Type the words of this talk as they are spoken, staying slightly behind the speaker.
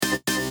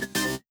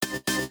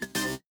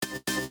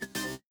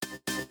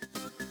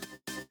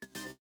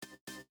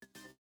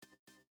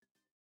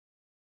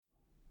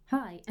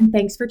Hi, and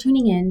thanks for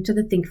tuning in to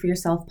the Think for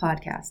Yourself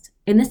podcast.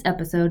 In this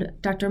episode,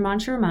 Dr.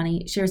 Mansur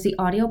Ramani shares the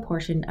audio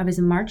portion of his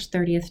March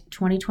 30th,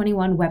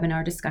 2021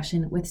 webinar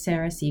discussion with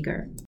Sarah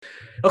Seeger.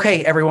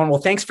 Okay, everyone. Well,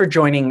 thanks for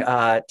joining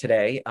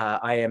today.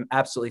 I am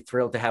absolutely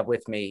thrilled to have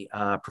with me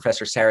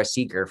Professor Sarah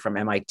Seeger from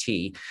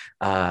MIT.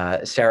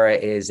 Sarah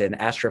is an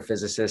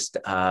astrophysicist,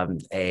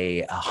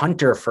 a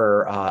hunter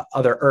for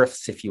other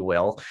Earths, if you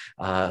will,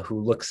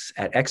 who looks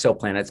at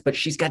exoplanets, but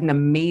she's got an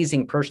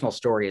amazing personal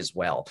story as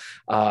well.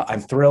 I'm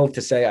thrilled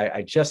to say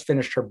I just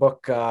finished her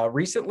book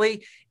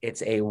recently.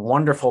 It's a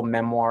wonderful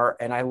memoir,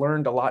 and I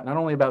learned a lot, not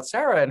only about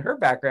Sarah and her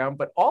background,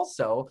 but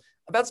also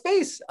about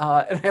space.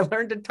 And I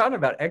learned a ton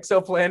about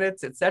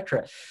exoplanets, et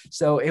cetera.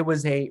 So it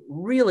was a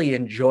really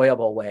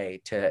enjoyable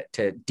way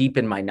to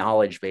deepen my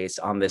knowledge base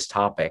on this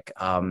topic.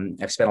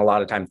 I've spent a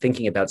lot of time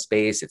thinking about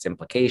space, its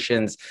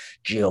implications,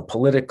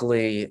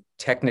 geopolitically,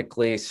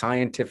 technically,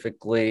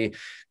 scientifically,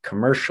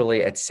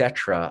 commercially, et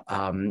cetera.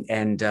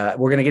 And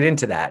we're going to get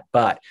into that.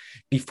 But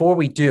before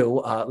we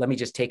do, let me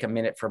just take a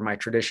minute for my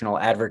traditional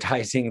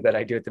advertising that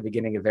I do at the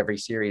beginning of every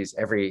series,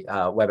 every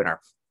webinar.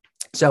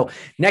 So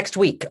next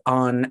week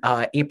on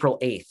April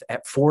 8th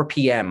at 4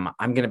 p.m.,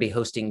 I'm going to be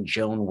hosting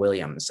Joan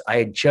Williams. I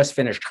had just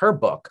finished her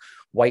book,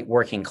 White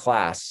Working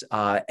Class,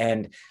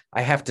 and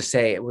I have to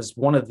say it was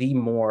one of the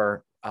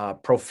more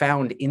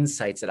profound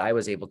insights that I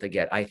was able to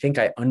get. I think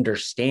I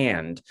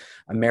understand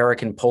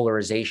American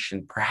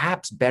polarization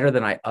perhaps better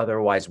than I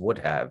otherwise would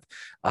have,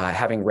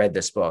 having read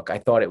this book. I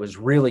thought it was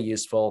really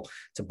useful.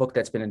 It's a book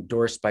that's been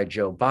endorsed by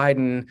Joe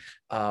Biden,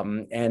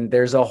 and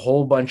there's a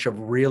whole bunch of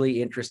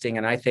really interesting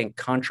and I think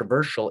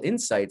controversial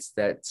insights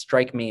that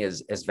strike me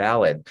as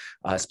valid,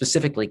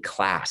 specifically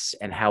class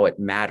and how it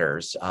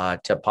matters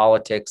to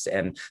politics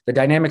and the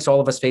dynamics all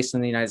of us face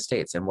in the United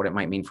States and what it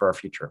might mean for our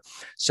future.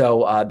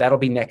 So that'll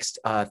be next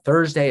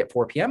Thursday at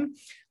 4 p.m.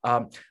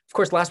 Of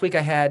course, last week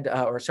I had,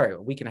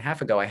 a week and a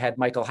half ago, I had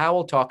Michael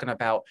Howell talking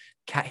about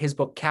his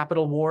book,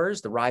 Capital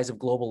Wars, The Rise of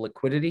Global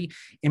Liquidity,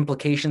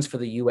 Implications for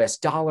the US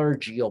Dollar,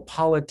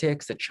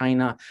 Geopolitics, the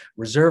China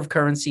Reserve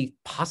Currency,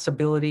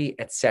 Possibility,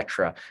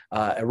 etc.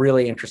 A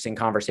really interesting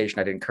conversation.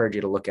 I'd encourage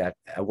you to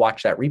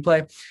watch that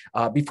replay.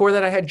 Before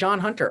that, I had John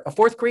Hunter, a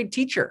fourth grade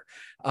teacher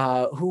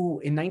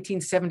who in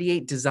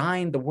 1978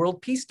 designed the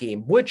World Peace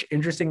Game, which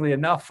interestingly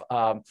enough,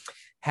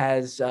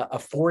 has a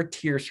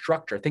four-tier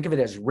structure. Think of it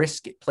as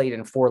Risk played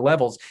in four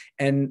levels,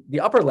 and the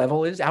upper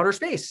level is outer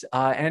space.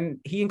 And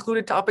he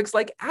included topics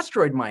like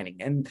asteroid mining,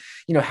 and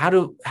how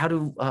do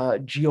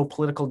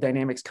geopolitical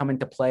dynamics come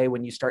into play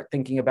when you start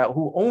thinking about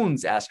who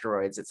owns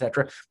asteroids, et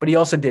cetera. But he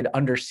also did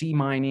undersea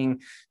mining,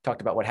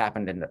 talked about what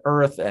happened in the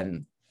Earth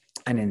and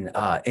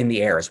in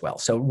the air as well.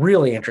 So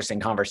really interesting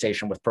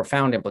conversation with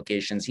profound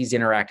implications. He's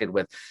interacted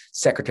with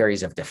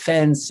secretaries of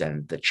defense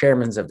and the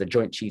chairmen of the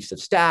Joint Chiefs of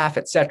Staff,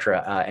 et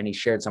cetera, and he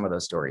shared some of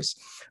those stories.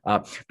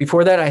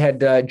 Before that, I had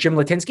Jim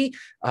Litinsky,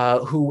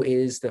 who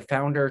is the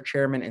founder,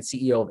 chairman, and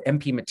CEO of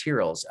MP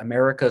Materials,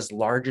 America's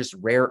largest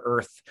rare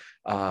earth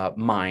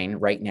mine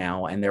right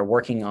now, and they're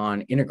working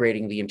on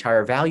integrating the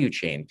entire value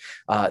chain.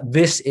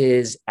 This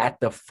is at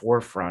the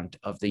forefront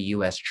of the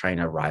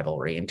US-China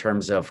rivalry in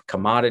terms of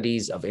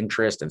commodities of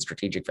interest and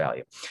strategic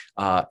value.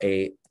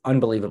 A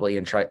unbelievably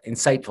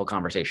insightful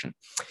conversation.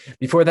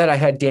 Before that, I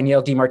had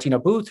Danielle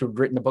DiMartino Booth, who'd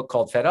written a book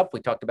called Fed Up. We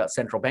talked about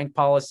central bank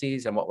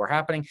policies and what were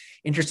happening.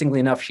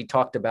 Interestingly enough, she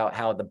talked about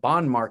how the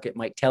bond market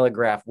might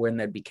telegraph when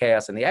there'd be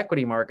chaos in the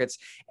equity markets.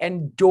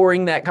 And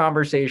during that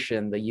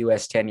conversation, the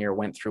US 10-year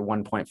went through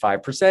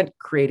 1.5%,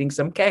 creating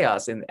some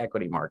chaos in the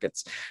equity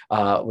markets,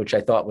 which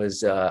I thought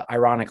was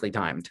ironically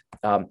timed.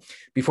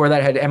 Before that,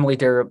 I had Emily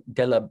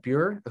de la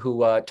Bure,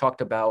 who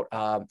talked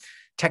about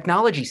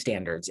technology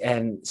standards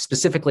and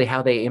specifically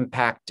how they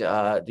impact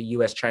the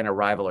US-China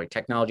rivalry,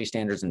 technology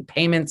standards and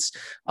payments,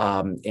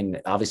 in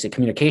obviously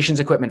communications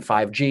equipment,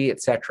 5G,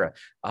 et cetera.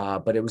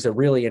 But it was a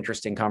really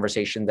interesting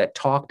conversation that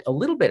talked a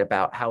little bit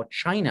about how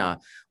China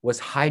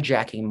was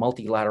hijacking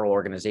multilateral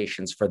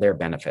organizations for their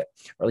benefit,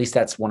 or at least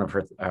that's one of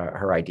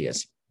her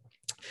ideas.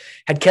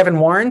 Had Kevin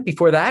Warren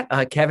before that.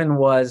 Kevin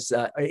is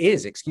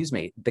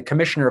the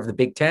commissioner of the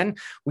Big Ten.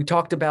 We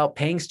talked about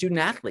paying student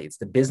athletes,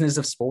 the business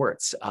of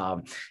sports.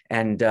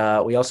 And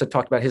we also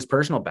talked about his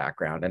personal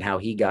background and how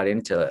he got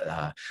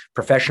into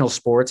professional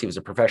sports. He was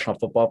a professional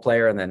football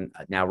player and then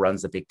now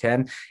runs the Big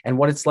Ten, and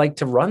what it's like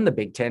to run the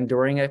Big Ten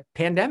during a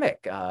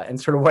pandemic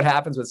and sort of what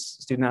happens with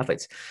student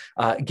athletes.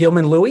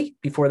 Gilman Louie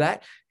before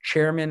that.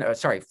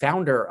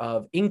 Founder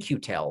of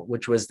In-Q-Tel,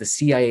 which was the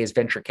CIA's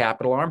venture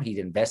capital arm. He'd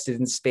invested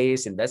in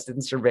space, invested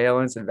in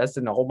surveillance, invested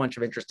in a whole bunch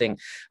of interesting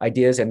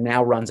ideas, and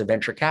now runs a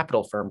venture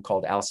capital firm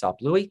called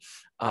Alsop Louie.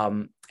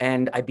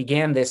 And I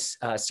began this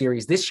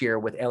series this year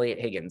with Elliot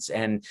Higgins,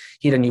 and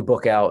he had a new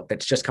book out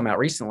that's just come out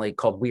recently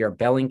called We Are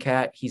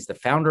Bellingcat. He's the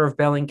founder of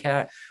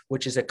Bellingcat,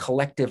 which is a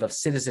collective of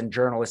citizen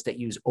journalists that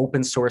use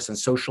open source and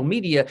social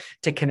media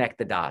to connect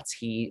the dots.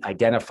 He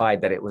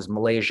identified that it was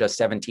Malaysia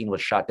 17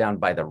 was shot down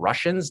by the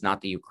Russians, not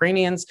the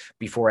Ukrainians,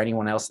 before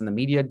anyone else in the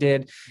media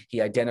did.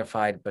 He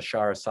identified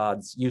Bashar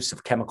Assad's use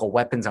of chemical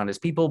weapons on his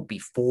people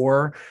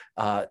before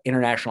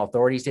international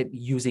authorities did,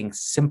 using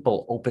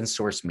simple open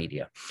source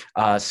media.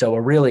 So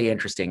a really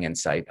interesting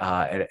insight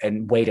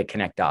and way to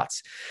connect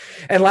dots.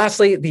 And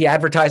lastly, the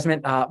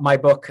advertisement, my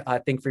book,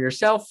 Think for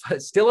Yourself,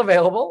 is still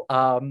available.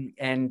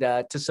 And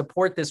to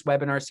support this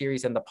webinar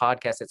series and the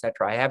podcast, et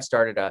cetera, I have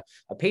started a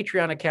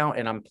Patreon account,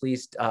 and I'm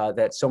pleased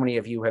that so many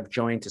of you have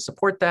joined to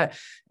support that.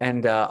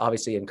 And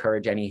obviously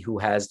encourage any who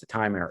has the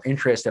time or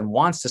interest and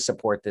wants to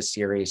support this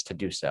series to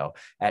do so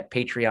at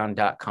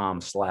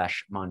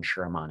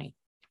patreon.com/Manshur Amani.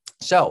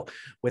 So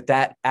with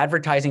that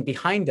advertising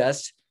behind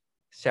us,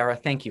 Sarah,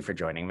 thank you for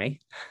joining me.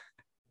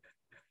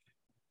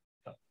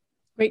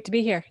 Great to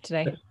be here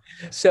today.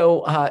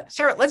 So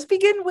Sarah, let's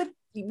begin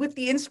with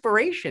the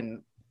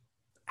inspiration.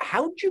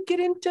 How did you get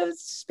into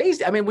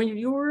space? I mean, when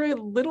you were a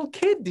little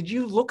kid, did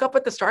you look up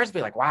at the stars and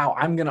be like, wow,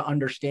 I'm going to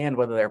understand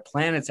whether there are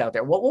planets out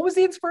there? What was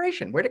the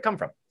inspiration? Where did it come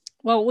from?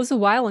 Well, it was a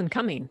while in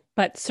coming,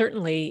 but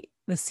certainly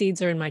the seeds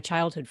are in my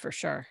childhood for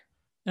sure.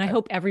 And I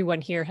hope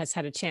everyone here has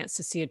had a chance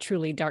to see a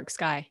truly dark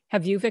sky.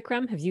 Have you,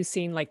 Vikram? Have you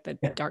seen like the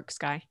dark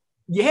sky?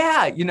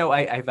 Yeah,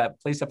 I have a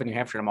place up in New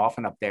Hampshire, and I'm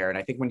often up there. And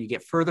I think when you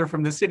get further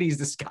from the cities,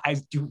 the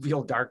skies do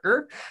feel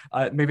darker.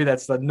 Maybe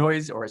that's the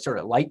noise or sort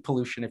of light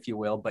pollution, if you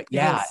will. But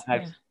yeah,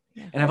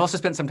 and I've also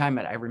spent some time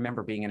I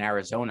remember being in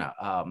Arizona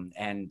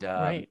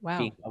Right. Wow.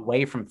 being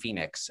away from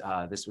Phoenix.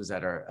 This was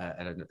at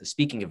a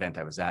speaking event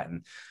I was at,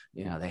 and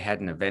they had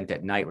an event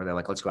at night where they're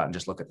like, let's go out and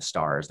just look at the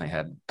stars. And they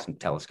had some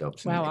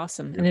telescopes. Wow,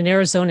 awesome. And in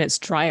Arizona, it's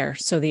drier,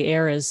 so the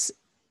air is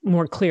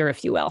more clear,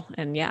 if you will.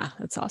 And yeah,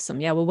 that's awesome.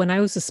 Yeah. Well, when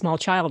I was a small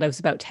child, I was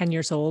about 10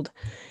 years old,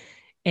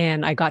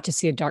 and I got to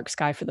see a dark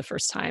sky for the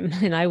first time.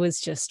 And I was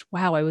just,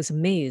 wow, I was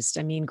amazed.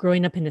 I mean,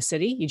 growing up in a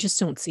city, you just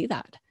don't see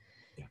that.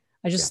 Yeah.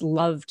 I just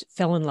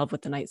fell in love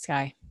with the night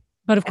sky.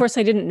 But of course,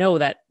 I didn't know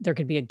that there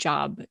could be a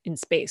job in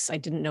space. I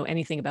didn't know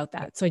anything about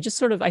that. So I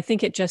just I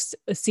think a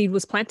seed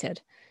was planted.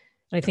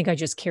 And I think I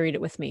just carried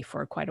it with me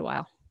for quite a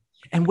while.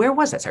 And where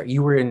was that? Sorry,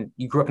 you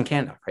grew up in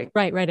Canada, right?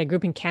 Right. I grew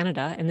up in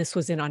Canada, and this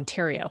was in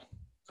Ontario.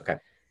 Okay.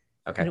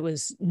 And it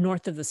was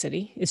north of the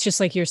city. It's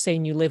just like you're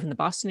saying you live in the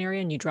Boston area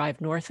and you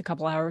drive north a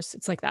couple hours.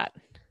 It's like that.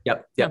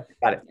 Yep.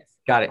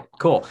 Got it.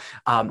 Cool.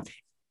 And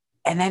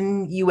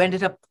then you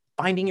ended up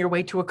finding your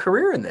way to a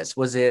career in this.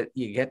 Was it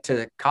you get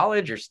to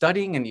college or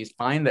studying and you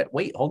find that,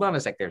 wait, hold on a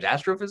sec, there's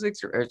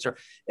astrophysics?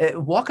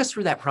 Walk us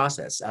through that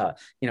process.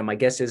 My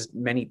guess is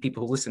many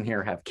people who listen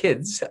here have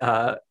kids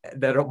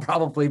that'll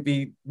probably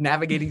be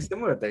navigating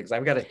similar things.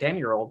 I've got a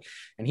 10-year-old,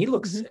 and he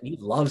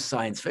loves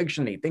science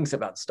fiction. He thinks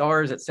about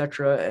stars,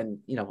 etc. And,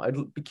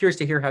 I'd be curious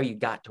to hear how you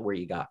got to where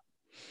you got.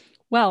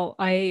 Well,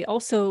 I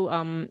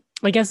also,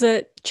 as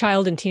a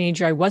child and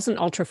teenager, I wasn't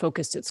ultra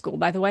focused at school,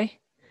 by the way.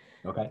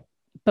 Okay.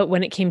 But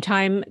when it came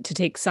time to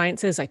take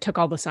sciences, I took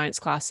all the science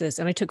classes,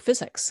 and I took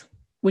physics,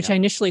 which I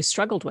initially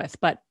struggled with.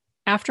 But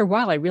after a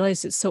while, I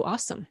realized it's so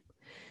awesome.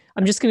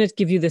 I'm just going to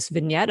give you this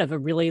vignette of a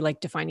really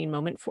defining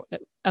moment for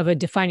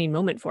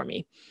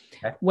me.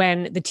 Okay.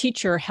 When the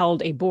teacher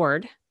held a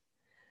board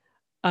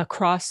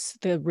across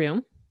the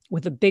room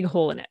with a big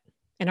hole in it.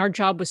 And our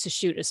job was to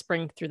shoot a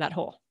spring through that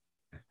hole.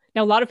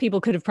 Now, a lot of people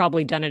could have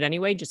probably done it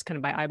anyway, just kind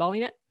of by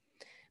eyeballing it.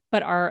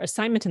 But our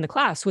assignment in the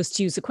class was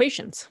to use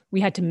equations. We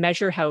had to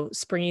measure how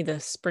springy the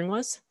spring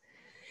was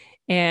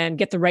and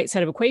get the right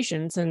set of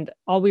equations. And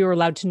all we were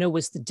allowed to know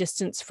was the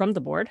distance from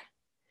the board.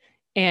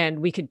 And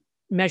we could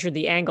measure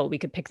the angle. We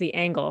could pick the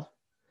angle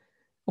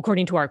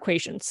according to our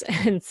equations.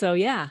 And so,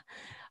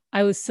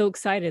 I was so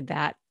excited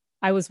that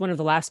I was one of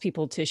the last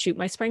people to shoot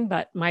my spring,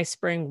 but my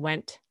spring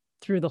went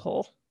through the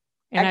hole.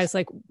 And I was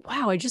like,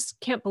 wow, I just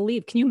can't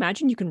believe. Can you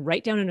imagine you can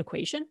write down an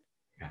equation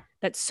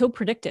that's so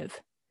predictive?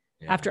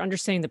 After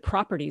understanding the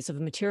properties of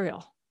a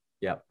material.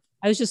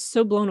 I was just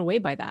so blown away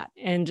by that.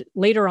 And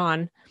later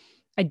on,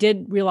 I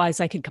did realize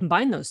I could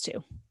combine those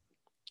two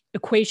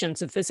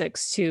equations of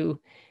physics to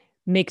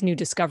make new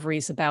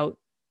discoveries about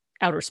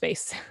outer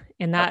space.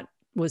 And that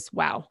was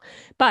wow.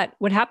 But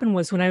what happened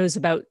was when I was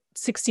about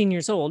 16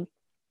 years old,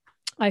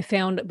 I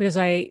found, because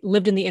I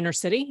lived in the inner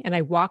city and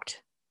I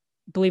walked,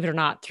 believe it or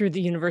not, through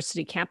the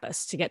university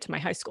campus to get to my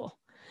high school.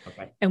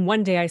 Okay. And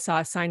one day I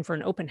saw a sign for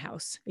an open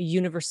house, a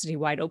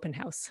university-wide open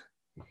house.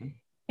 Mm-hmm.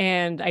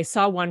 And I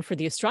saw one for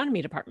the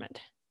astronomy department.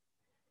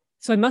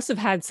 So I must have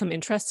had some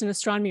interest in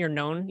astronomy or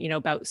known,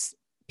 about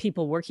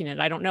people working in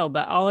it. I don't know.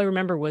 But all I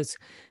remember was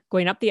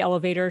going up the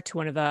elevator to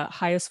one of the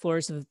highest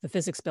floors of the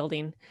physics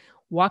building,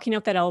 walking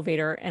out that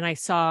elevator, and I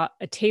saw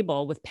a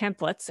table with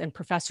pamphlets and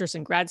professors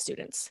and grad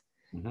students.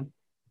 Mm-hmm.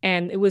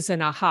 And it was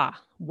an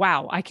aha.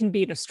 Wow, I can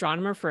be an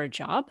astronomer for a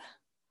job.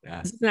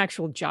 Yeah. This is an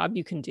actual job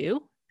you can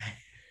do.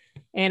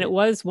 And it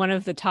was one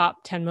of the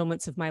top 10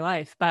 moments of my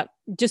life. But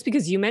just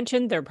because you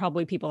mentioned, there are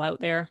probably people out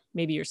there,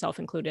 maybe yourself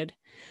included,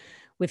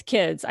 with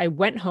kids. I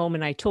went home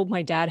and I told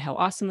my dad how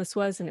awesome this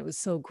was, and it was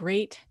so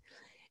great.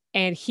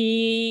 And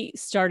he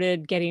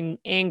started getting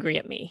angry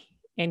at me.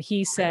 And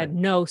he said,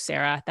 no,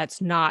 Sarah,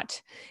 that's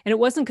not. And it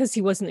wasn't because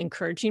he wasn't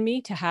encouraging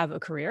me to have a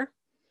career.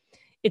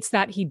 It's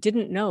that he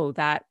didn't know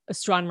that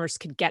astronomers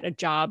could get a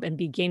job and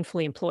be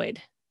gainfully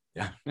employed.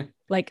 Yeah.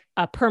 Like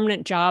a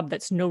permanent job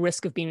that's no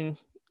risk of being,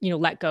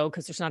 let go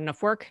because there's not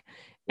enough work,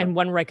 and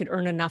one where I could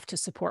earn enough to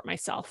support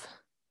myself.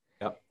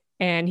 Yep.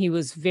 And he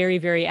was very,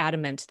 very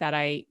adamant that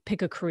I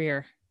pick a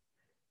career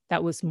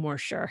that was more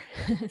sure.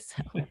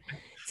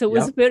 So it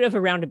was a bit of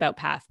a roundabout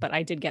path, but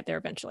I did get there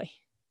eventually.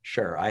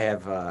 Sure. I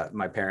have,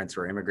 my parents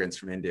were immigrants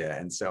from India.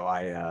 And so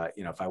I,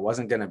 if I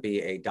wasn't going to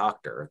be a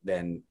doctor,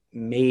 then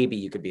maybe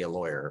you could be a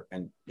lawyer.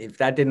 And if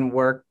that didn't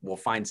work, we'll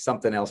find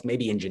something else,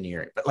 maybe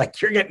engineering, but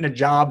like you're getting a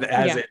job that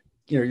has it,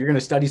 you're going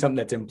to study something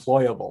that's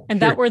employable.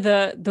 And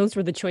those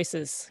were the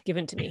choices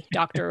given to me,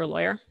 doctor or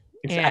lawyer.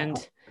 Exactly.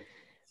 And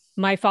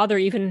my father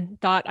even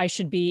thought I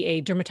should be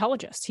a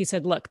dermatologist. He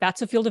said, look,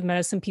 that's a field of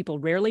medicine. People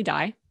rarely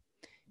die.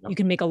 You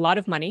can make a lot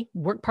of money,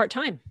 work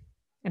part-time,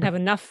 and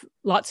have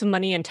lots of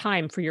money and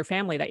time for your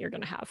family that you're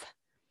going to have.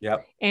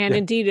 Yep. And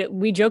indeed,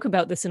 we joke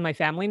about this in my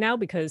family now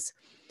because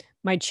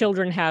my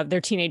children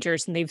they're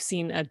teenagers and they've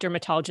seen a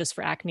dermatologist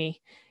for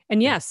acne.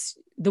 And yes,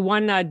 the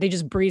one, they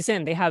just breeze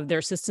in. They have their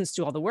assistants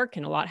do all the work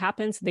and a lot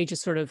happens. They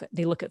just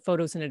they look at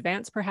photos in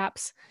advance,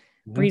 perhaps,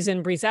 breeze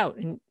in, breeze out.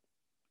 And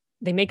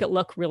they make it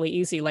look really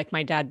easy, like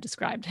my dad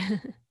described.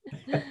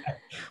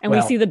 And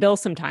we see the bill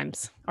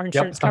sometimes. Our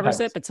insurance covers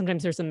it, but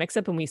sometimes there's a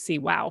mix-up and we see,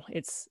 wow,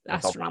 it's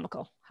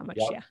astronomical how much.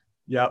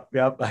 Yep.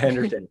 I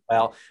understand.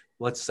 Well,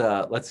 let's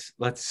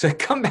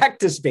come back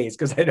to space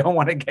because I don't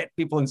want to get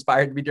people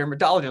inspired to be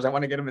dermatologists. I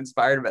want to get them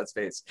inspired about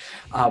space.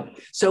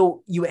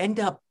 So you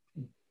end up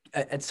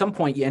at some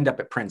point you end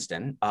up at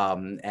Princeton,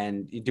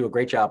 and you do a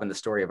great job in the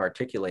story of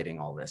articulating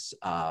all this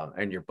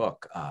in your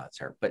book,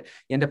 sir. But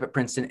you end up at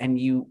Princeton, and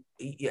you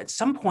at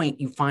some point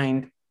you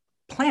find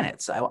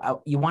planets.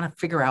 You want to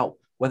figure out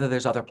whether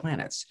there's other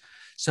planets.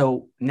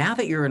 So now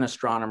that you're an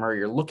astronomer,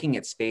 you're looking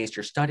at space,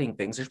 you're studying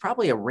things, there's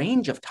probably a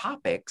range of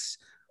topics.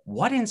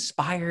 What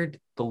inspired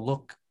the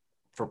look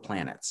for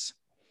planets?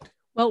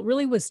 Well, it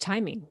really was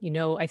timing.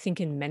 I think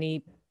in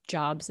many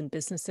jobs and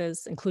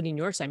businesses, including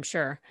yours, I'm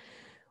sure,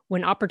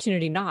 when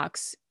opportunity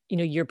knocks,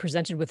 you're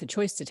presented with a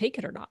choice to take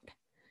it or not.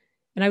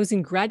 And I was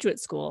in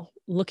graduate school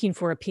looking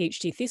for a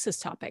PhD thesis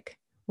topic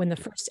when the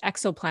first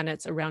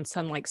exoplanets around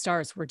sun-like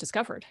stars were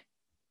discovered.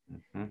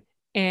 Mm-hmm.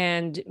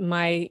 And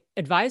my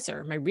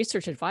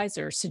research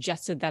advisor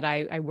suggested that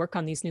I work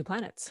on these new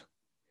planets.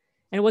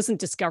 And it wasn't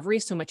discovery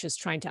so much as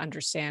trying to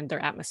understand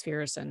their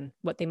atmospheres and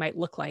what they might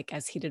look like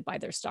as heated by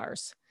their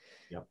stars.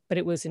 Yep. But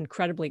it was an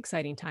incredibly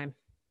exciting time.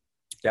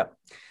 Yep.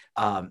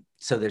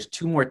 So there's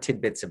two more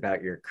tidbits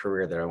about your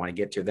career that I want to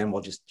get to. Then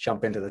we'll just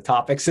jump into the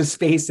topics of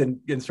space and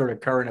sort of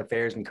current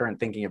affairs and current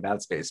thinking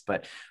about space.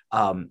 But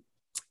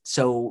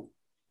so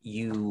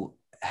you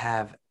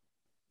have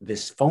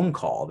this phone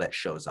call that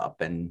shows up,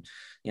 and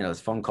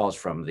this phone calls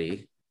from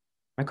the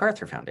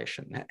MacArthur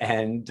Foundation.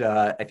 And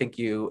I think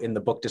you in the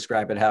book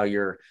describe it how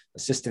your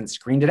assistant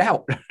screened it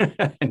out.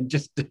 And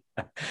just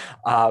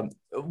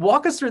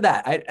walk us through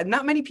that.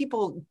 Not many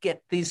people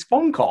get these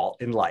phone call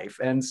in life.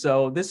 And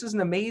so this is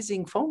an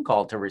amazing phone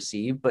call to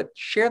receive, but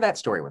share that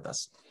story with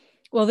us.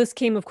 Well, this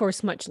came, of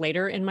course, much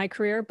later in my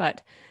career,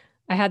 but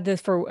I had this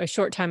for a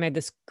short time. I had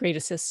this great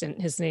assistant.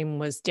 His name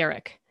was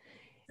Derek.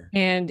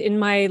 And in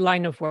my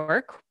line of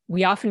work,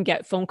 we often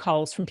get phone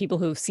calls from people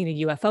who've seen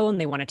a UFO and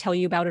they want to tell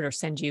you about it or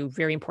send you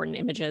very important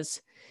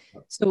images.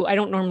 So I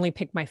don't normally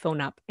pick my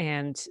phone up.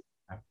 And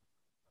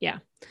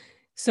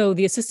so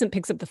the assistant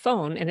picks up the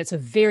phone and it's a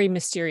very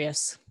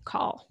mysterious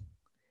call.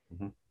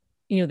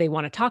 Mm-hmm. They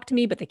want to talk to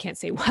me, but they can't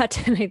say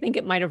what. And I think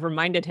it might have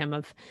reminded him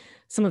of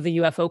some of the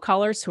UFO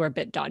callers who are a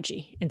bit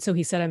dodgy. And so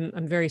he said,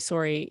 I'm very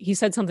sorry. He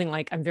said something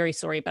like, I'm very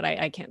sorry, but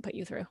I can't put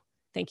you through.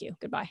 Thank you.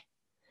 Goodbye.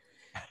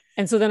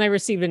 And so then I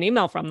received an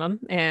email from them,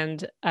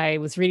 and I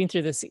was reading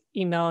through this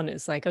email, and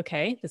it's like,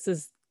 okay, this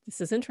is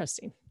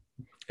interesting.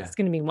 Yeah. It's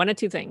going to be one of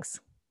two things.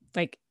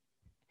 Like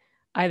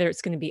either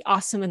it's going to be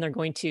awesome and they're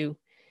going to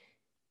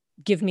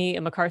give me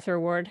a MacArthur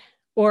Award,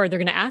 or they're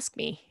going to ask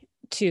me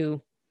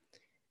to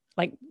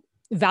like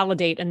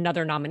validate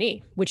another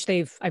nominee, which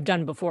I've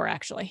done before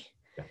actually.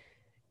 Yeah.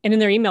 And in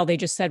their email, they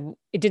just said,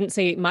 it didn't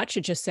say much.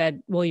 It just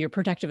said, well, your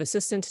protective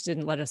assistant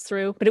didn't let us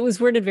through, but it was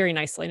worded very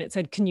nicely. And it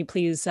said, can you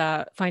please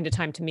find a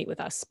time to meet with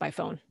us by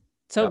phone?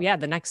 So yeah,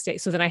 the next day.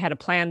 So then I had a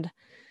planned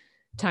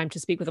time to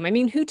speak with them. I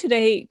mean, who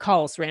today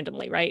calls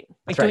randomly, right?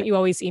 Like, don't you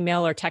always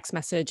email or text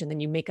message and then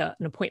you make an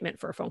appointment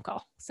for a phone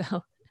call?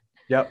 So.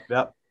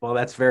 Yep. Well,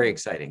 that's very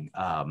exciting.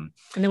 And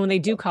then when they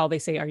do call, they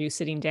say, are you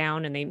sitting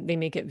down? And they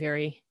make it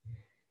very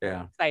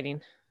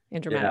exciting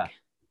and dramatic.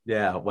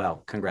 Yeah.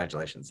 Well,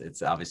 congratulations.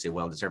 It's obviously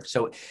well-deserved.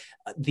 So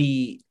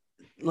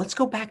let's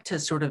go back to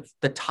sort of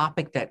the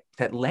topic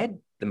that led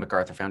the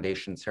MacArthur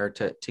Foundation, Sarah,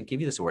 to give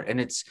you this award. And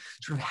it's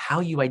sort of how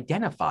you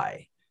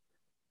identify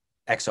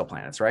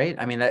exoplanets, right?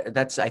 I mean,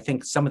 that's, I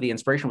think some of the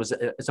inspiration was,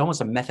 it's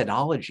almost a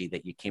methodology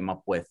that you came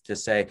up with to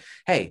say,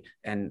 hey,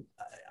 and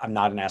I'm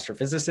not an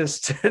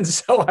astrophysicist, and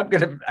so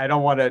I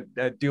don't want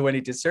to do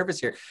any disservice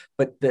here,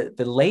 but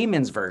the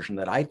layman's version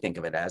that I think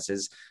of it as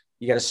is,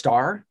 you got a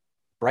star,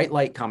 bright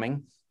light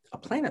coming, a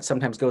planet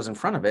sometimes goes in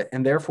front of it,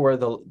 and therefore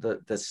the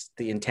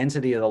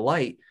intensity of the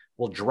light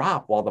will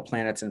drop while the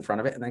planet's in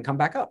front of it and then come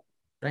back up,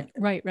 right?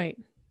 Right.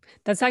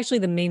 That's actually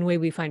the main way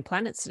we find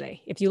planets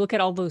today. If you look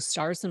at all those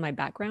stars in my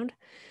background,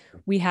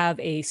 we have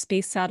a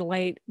space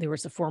satellite. There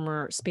was a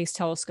former space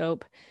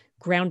telescope,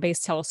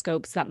 ground-based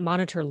telescopes that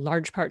monitor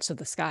large parts of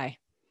the sky.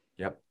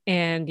 Yep.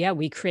 And yeah,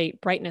 we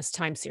create brightness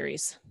time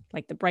series,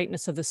 like the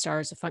brightness of the star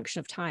is a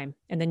function of time,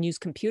 and then use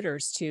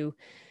computers to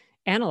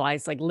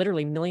analyze like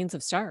literally millions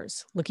of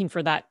stars, looking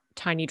for that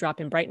tiny drop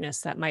in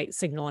brightness that might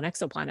signal an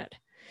exoplanet.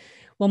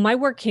 Well, my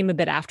work came a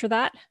bit after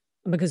that,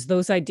 because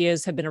those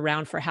ideas have been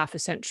around for half a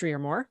century or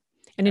more.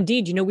 And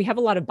indeed, we have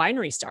a lot of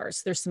binary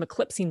stars. There's some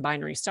eclipsing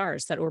binary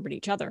stars that orbit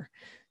each other.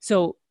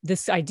 So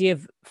this idea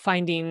of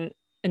finding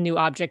a new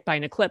object by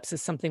an eclipse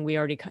is something we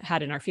already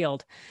had in our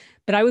field.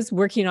 But I was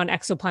working on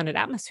exoplanet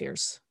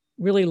atmospheres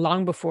really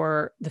long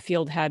before the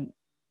field had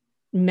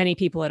many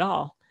people at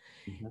all.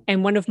 Mm-hmm.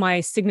 And one of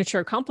my signature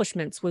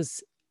accomplishments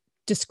was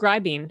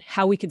describing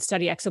how we could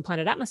study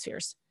exoplanet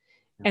atmospheres.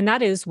 Yeah. And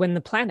that is when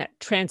the planet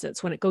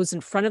transits, when it goes in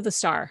front of the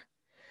star,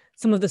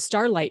 some of the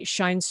starlight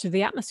shines through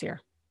the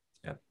atmosphere.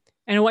 Yeah.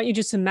 And I want you to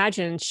just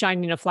imagine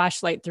shining a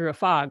flashlight through a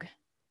fog.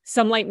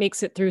 Some light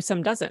makes it through,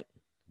 some doesn't.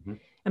 Mm-hmm.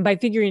 And by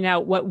figuring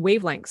out what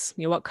wavelengths,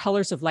 what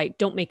colors of light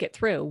don't make it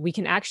through, we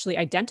can actually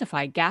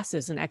identify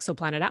gases in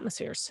exoplanet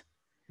atmospheres.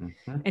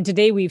 Mm-hmm. And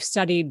today we've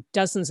studied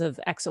dozens of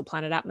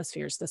exoplanet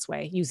atmospheres this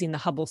way, using the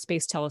Hubble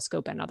Space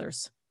Telescope and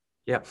others.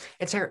 Yeah.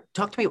 And Sarah,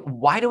 talk to me,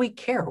 why do we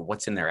care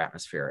what's in their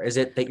atmosphere? Is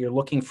it that you're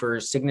looking for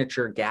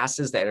signature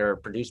gases that are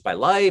produced by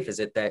life? Is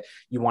it that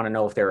you want to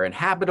know if they're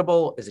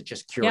inhabitable? Is it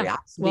just curiosity?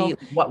 Yeah.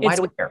 Well, why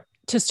do we care?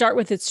 To start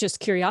with, it's just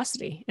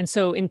curiosity. And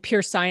so in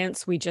pure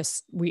science, we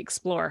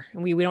explore,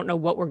 and we don't know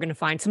what we're going to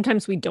find.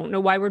 Sometimes we don't know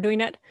why we're doing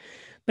it.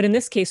 But in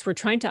this case, we're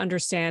trying to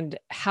understand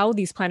how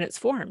these planets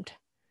formed.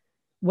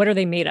 What are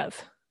they made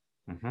of?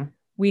 Mm-hmm.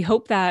 We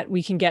hope that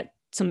we can get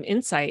some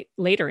insight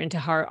later into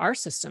how our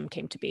system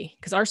came to be,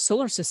 because our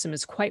solar system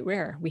is quite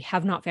rare. We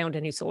have not found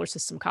any solar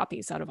system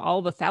copies out of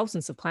all the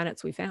thousands of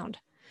planets we found.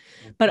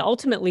 Mm-hmm. But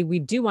ultimately, we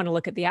do want to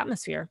look at the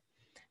atmosphere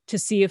to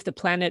see if the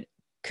planet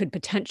could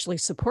potentially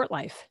support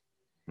life.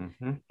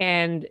 Mm-hmm.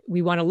 And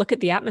we want to look at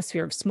the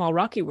atmosphere of small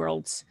rocky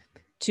worlds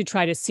to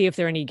try to see if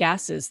there are any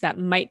gases that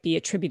might be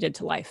attributed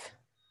to life.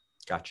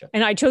 Gotcha.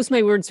 And I chose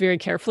my words very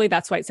carefully.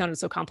 That's why it sounded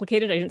so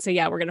complicated. I didn't say,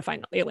 yeah, we're going to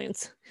find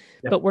aliens,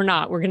 but we're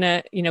not. We're going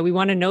to, we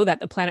want to know that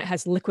the planet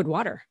has liquid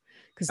water,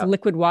 because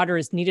liquid water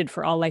is needed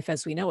for all life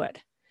as we know it.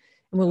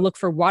 And we'll look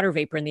for water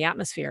vapor in the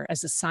atmosphere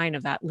as a sign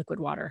of that liquid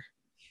water.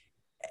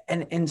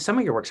 And in some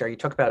of your work, Sarah, you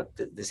talk about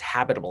this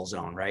habitable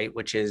zone, right?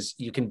 Which is,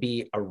 you can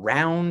be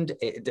around,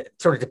 it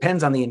sort of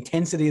depends on the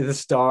intensity of the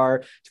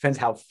star, depends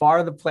how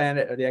far the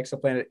planet or the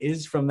exoplanet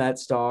is from that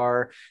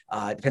star,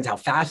 depends how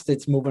fast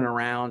it's moving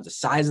around, the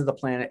size of the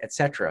planet, et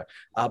cetera.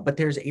 But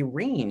there's a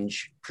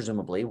range,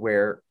 presumably,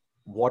 where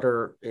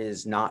water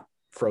is not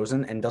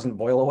frozen and doesn't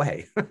boil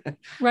away.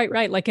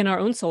 Right. Like in our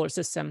own solar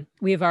system,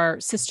 we have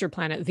our sister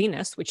planet,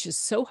 Venus, which is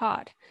so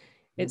hot.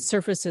 Its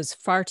surface is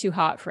far too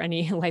hot for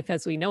any life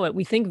as we know it.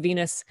 We think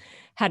Venus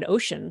had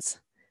oceans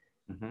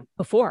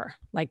before,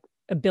 like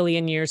 1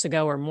 billion years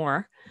ago or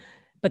more,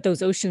 but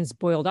those oceans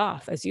boiled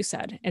off, as you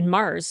said. And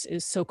Mars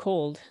is so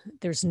cold,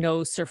 there's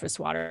no surface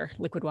water,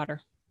 liquid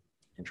water.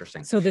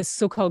 Interesting. So this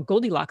so-called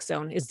Goldilocks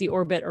zone is the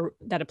orbit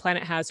that a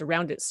planet has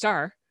around its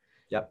star,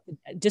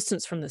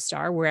 distance from the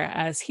star,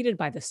 whereas heated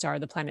by the star,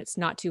 the planet's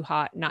not too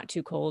hot, not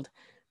too cold,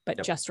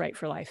 but just right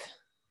for life.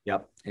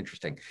 Yep.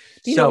 Interesting.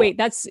 Wait,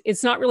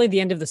 it's not really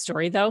the end of the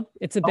story though.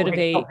 It's a bit of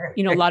a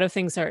lot of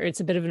things it's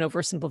a bit of an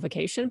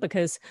oversimplification,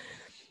 because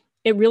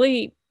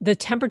the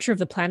temperature of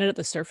the planet at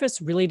the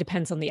surface really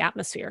depends on the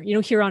atmosphere.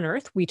 Here on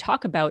Earth, we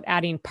talk about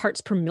adding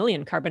parts per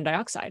million carbon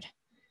dioxide.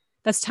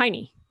 That's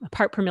tiny, a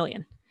part per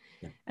million.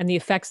 Yeah. And the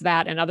effects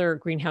that and other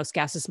greenhouse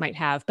gases might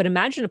have. But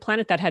imagine a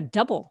planet that had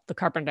double the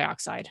carbon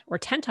dioxide or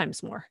 10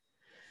 times more.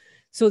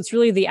 So it's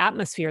really the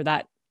atmosphere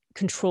that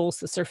controls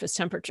the surface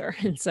temperature.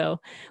 And so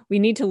we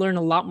need to learn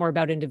a lot more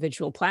about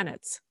individual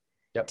planets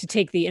to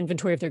take the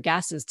inventory of their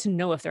gases to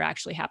know if they're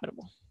actually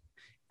habitable.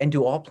 And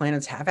do all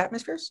planets have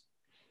atmospheres?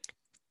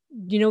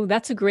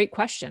 That's a great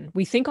question.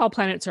 We think all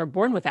planets are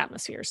born with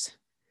atmospheres,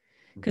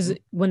 because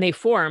when they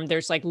form,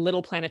 there's like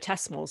little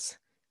planetesimals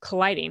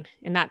colliding,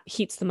 and that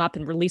heats them up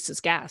and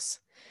releases gas.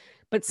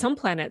 But some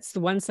planets,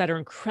 the ones that are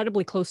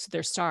incredibly close to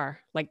their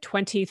star, like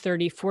 20,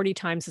 30, 40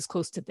 times as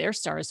close to their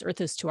star as Earth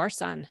is to our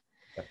sun,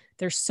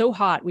 they're so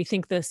hot, we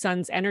think the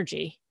sun's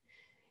energy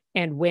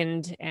and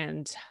wind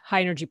and high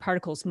energy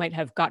particles might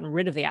have gotten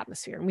rid of the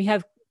atmosphere. And we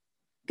have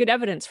good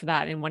evidence for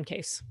that in one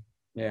case.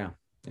 Yeah,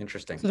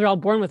 interesting. So they're all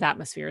born with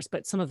atmospheres,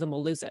 but some of them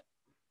will lose it.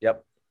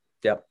 Yep.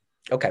 Yep.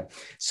 Okay.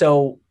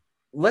 So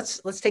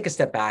let's take a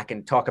step back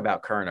and talk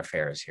about current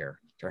affairs here.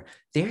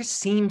 There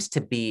seems to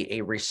be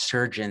a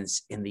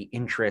resurgence in the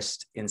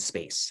interest in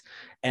space.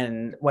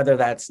 And whether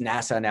that's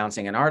NASA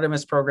announcing an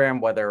Artemis program,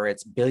 whether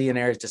it's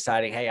billionaires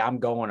deciding, hey, I'm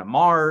going to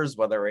Mars,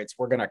 whether it's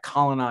we're going to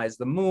colonize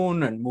the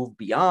moon and move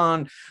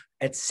beyond,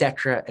 et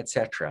cetera, et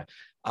cetera.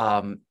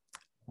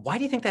 Why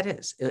do you think that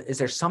is? Is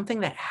there something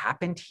that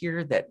happened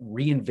here that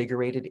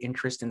reinvigorated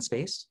interest in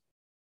space?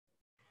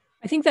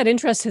 I think that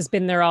interest has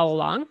been there all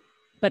along,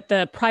 but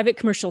the private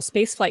commercial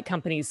spaceflight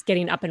companies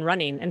getting up and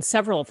running, and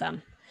several of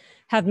them,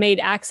 have made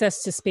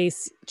access to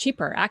space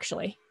cheaper,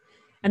 actually.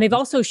 And they've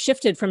also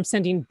shifted from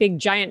sending big,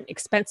 giant,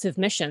 expensive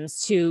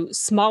missions to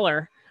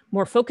smaller,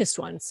 more focused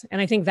ones. And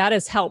I think that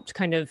has helped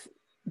kind of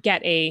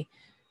get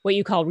what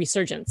you call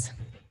resurgence.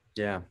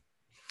 Yeah.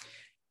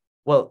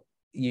 Well,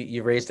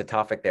 you raised a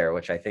topic there,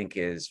 which I think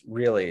is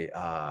really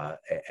an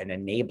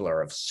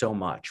enabler of so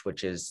much,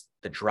 which is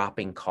the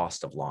dropping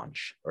cost of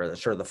launch, or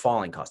the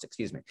falling cost,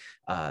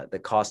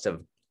 the cost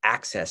of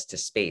access to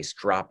space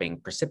dropping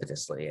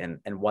precipitously, and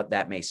what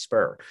that may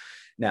spur.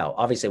 Now,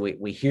 obviously,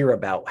 we hear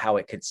about how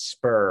it could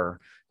spur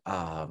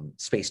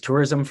space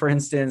tourism, for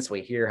instance.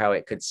 We hear how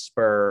it could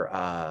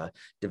spur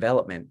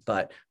development,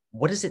 but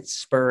what does it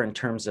spur in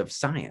terms of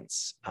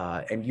science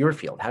and your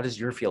field? How does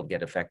your field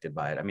get affected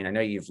by it? I mean, I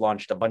know you've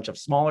launched a bunch of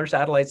smaller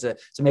satellites,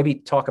 so maybe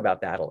talk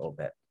about that a little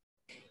bit.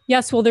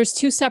 Yes, well, there's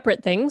two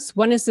separate things.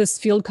 One is this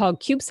field called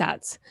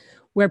CubeSats,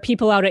 where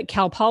people out at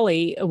Cal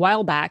Poly a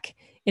while back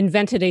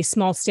invented a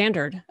small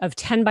standard of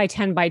 10 by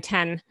 10 by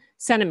 10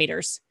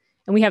 centimeters.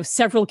 And we have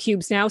several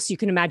cubes now, so you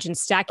can imagine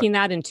stacking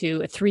that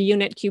into a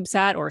 3-unit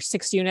CubeSat or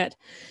 6-unit.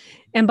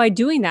 And by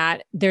doing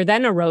that, there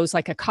then arose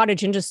like a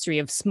cottage industry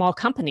of small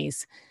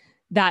companies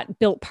that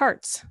built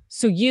parts.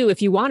 So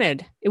if you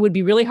wanted, it would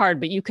be really hard,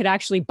 but you could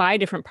actually buy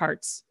different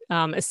parts,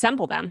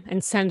 assemble them,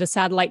 and send a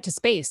satellite to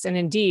space. And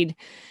indeed,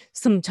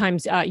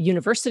 sometimes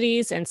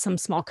universities and some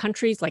small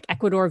countries like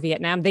Ecuador,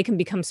 Vietnam, they can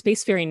become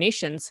spacefaring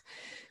nations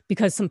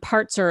because some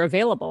parts are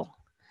available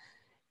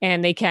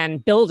and they can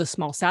build a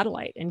small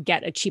satellite and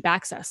get a cheap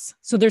access.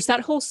 So there's that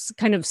whole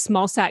kind of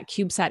small sat,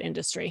 CubeSat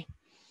industry.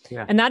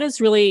 Yeah. And that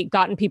has really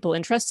gotten people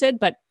interested,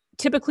 but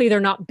typically they're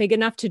not big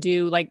enough to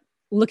do like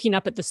looking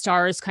up at the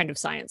stars kind of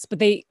science, but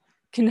they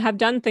can have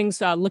done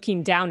things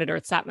looking down at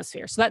Earth's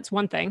atmosphere. So that's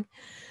one thing.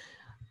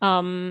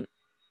 And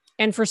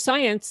for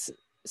science,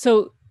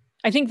 so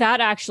I think that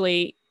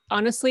actually,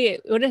 honestly,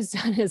 what it's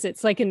done is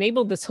it's like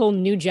enabled this whole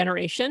new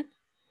generation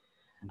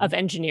of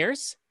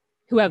engineers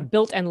who have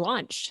built and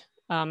launched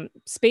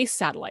space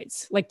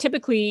satellites. Like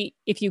typically,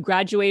 if you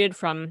graduated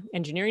from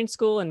engineering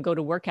school and go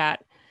to work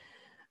at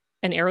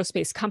an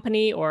aerospace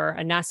company or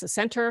a NASA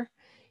center,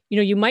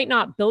 you might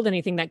not build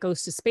anything that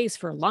goes to space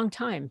for a long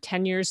time,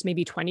 10 years,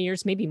 maybe 20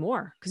 years, maybe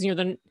more, because,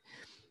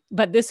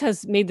 but this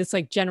has made this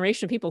like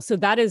generation of people. So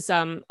that is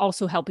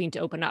also helping to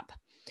open up.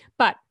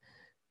 But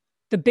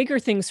the bigger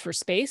things for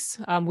space,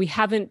 we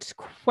haven't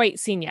quite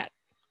seen yet.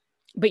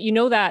 But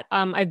that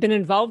I've been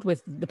involved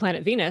with the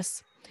planet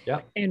Venus.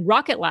 Yeah. And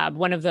Rocket Lab,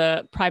 one of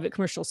the private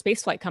commercial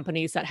spaceflight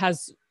companies that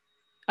has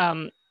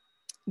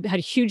had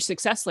huge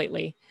success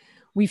lately,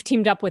 we've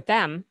teamed up with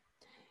them.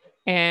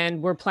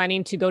 And we're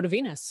planning to go to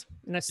Venus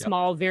in a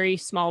small, very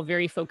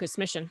focused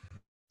mission.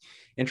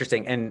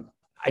 Interesting. And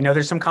I know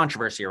there's some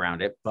controversy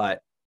around it,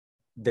 but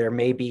there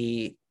may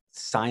be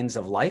signs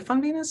of life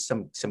on Venus,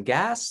 some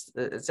gas,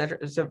 et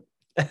cetera. So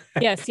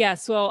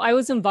Yes. Well, I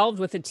was involved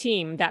with a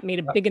team that made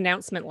a big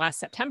announcement last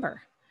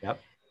September. Yep.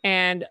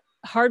 And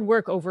hard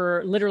work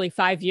over literally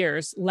 5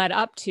 years led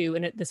up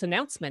to this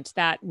announcement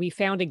that we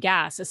found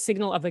a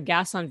signal of a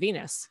gas on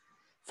Venus,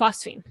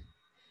 phosphine.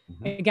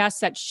 A gas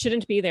that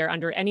shouldn't be there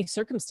under any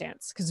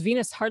circumstance, because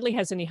Venus hardly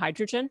has any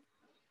hydrogen,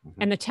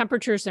 and the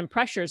temperatures and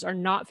pressures are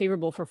not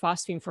favorable for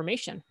phosphine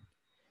formation.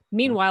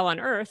 Meanwhile, on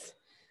Earth,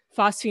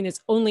 phosphine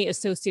is only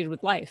associated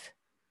with life.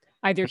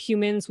 Either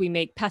humans, we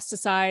make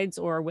pesticides,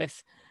 or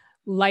with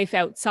life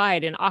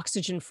outside in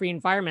oxygen-free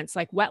environments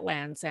like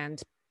wetlands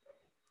and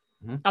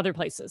other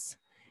places.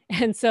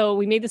 And so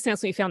we made this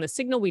announcement, we found the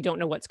signal, we don't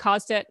know what's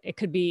caused it. It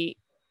could be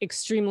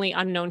extremely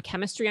unknown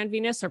chemistry on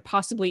Venus, or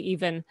possibly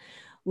even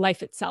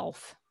life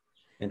itself.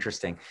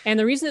 Interesting. And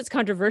the reason it's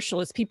controversial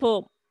is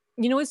people,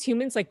 as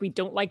humans, like we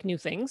don't like new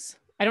things.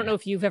 I don't know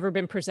if you've ever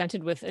been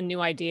presented with a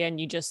new idea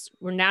and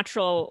we're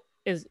natural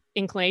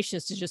inclination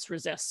is to just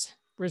resist.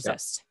 Yep.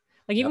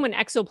 Like even when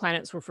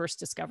exoplanets were first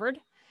discovered,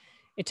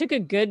 it took a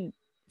good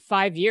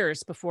 5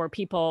 years before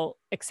people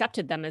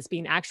accepted them as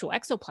being actual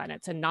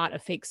exoplanets and not a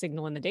fake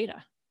signal in the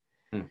data.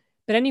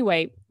 But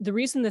anyway, the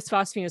reason this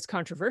phosphine is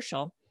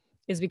controversial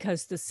is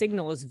because the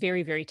signal is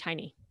very, very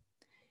tiny.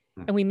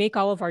 And we make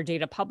all of our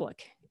data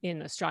public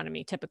in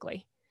astronomy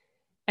typically.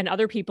 And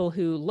other people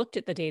who looked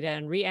at the data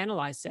and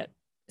reanalyzed it,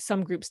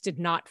 some groups did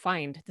not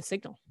find the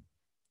signal.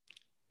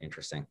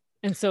 Interesting.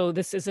 And so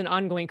this is an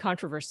ongoing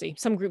controversy.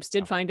 Some groups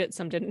did find it,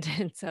 some didn't.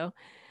 And so,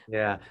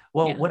 yeah.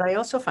 Well, what I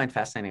also find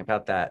fascinating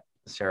about that,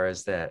 Sarah,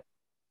 is that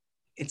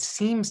it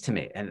seems to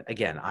me, and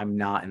again, I'm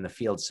not in the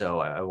field, so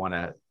I want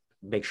to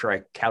make sure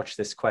I couch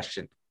this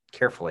question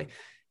carefully.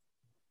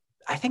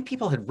 I think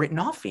people had written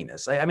off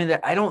Venus. I mean,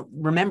 I don't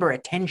remember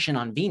attention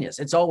on Venus.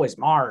 It's always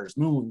Mars,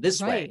 Moon,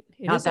 this way.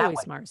 It is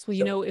always Mars. Well,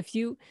 so, if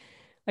you,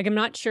 like, I'm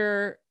not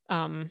sure,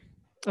 I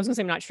was gonna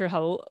say, I'm not sure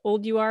how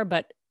old you are,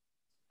 but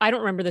I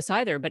don't remember this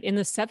either. But in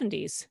the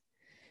 70s,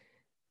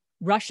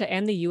 Russia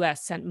and the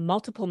US sent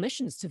multiple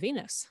missions to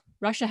Venus.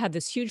 Russia had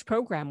this huge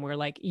program where,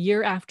 like,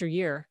 year after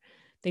year,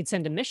 they'd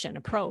send a mission,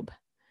 a probe.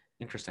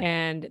 Interesting.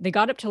 And they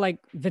got up to like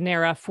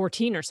Venera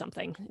 14 or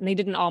something, and they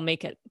didn't all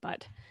make it,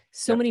 but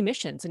so many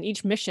missions, and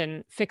each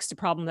mission fixed a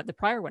problem that the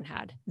prior one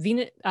had.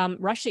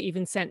 Russia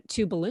even sent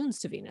 2 balloons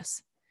to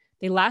Venus.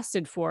 They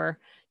lasted for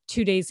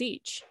 2 days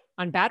each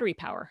on battery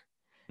power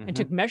and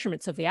took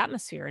measurements of the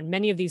atmosphere. And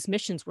many of these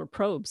missions were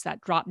probes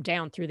that dropped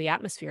down through the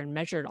atmosphere and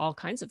measured all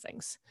kinds of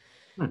things.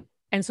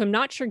 And so I'm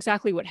not sure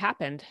exactly what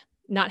happened,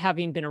 not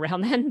having been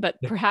around then, but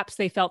perhaps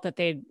they felt that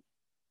they'd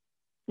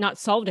not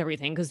solved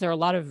everything because there are a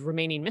lot of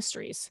remaining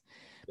mysteries.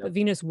 But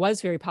Venus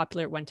was very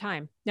popular at one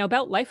time. Now,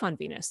 about life on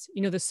Venus,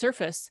 the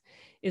surface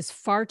is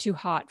far too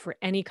hot for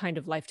any kind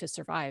of life to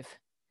survive.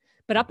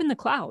 But up in the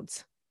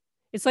clouds,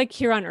 it's like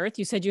here on Earth.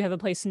 You said you have a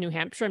place in New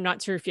Hampshire. I'm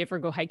not sure if you ever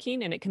go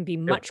hiking, and it can be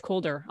much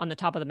colder on the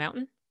top of the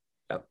mountain.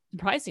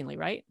 Surprisingly,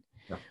 right?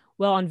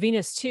 Well, on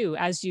Venus too,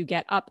 as you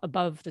get up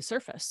above the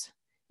surface,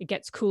 it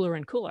gets cooler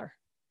and cooler.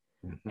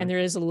 And there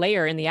is a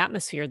layer in the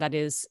atmosphere that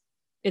is,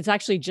 it's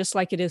actually just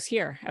like it is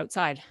here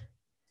outside.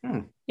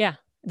 Yeah.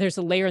 There's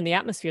a layer in the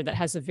atmosphere that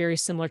has a very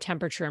similar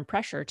temperature and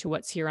pressure to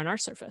what's here on our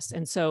surface.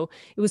 And so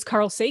it was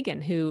Carl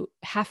Sagan who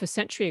half a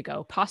century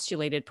ago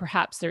postulated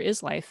perhaps there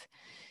is life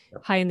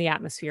high in the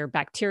atmosphere,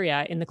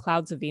 bacteria in the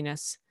clouds of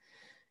Venus.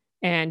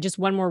 And just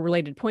one more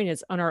related point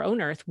is on our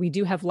own Earth, we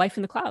do have life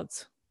in the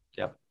clouds.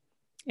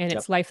 And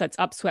it's life that's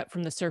upswept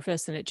from the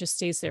surface, and it just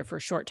stays there for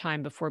a short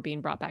time before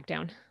being brought back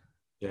down.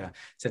 Yeah,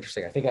 it's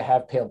interesting. I think I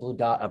have Pale Blue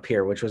Dot up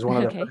here, which was one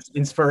of the first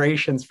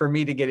inspirations for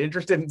me to get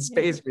interested in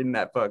space reading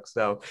that book.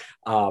 So,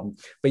 but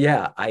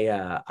yeah,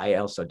 I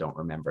also don't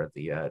remember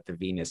the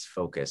Venus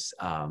focus,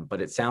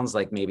 but it sounds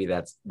like maybe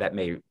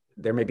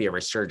there may be a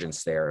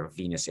resurgence there of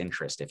Venus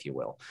interest, if you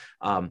will.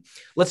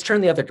 Let's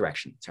turn the other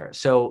direction, Sarah.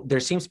 So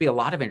there seems to be a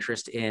lot of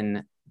interest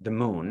in the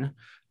moon.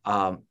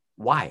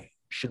 Why?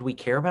 Should we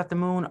care about the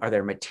moon? Are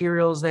there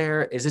materials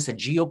there? Is this a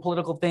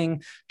geopolitical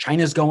thing?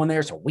 China's going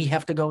there, so we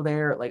have to go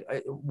there. Like,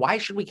 why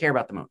should we care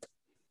about the moon?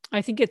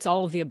 I think it's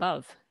all of the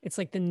above. It's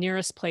like the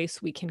nearest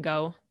place we can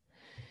go.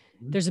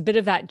 There's a bit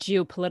of that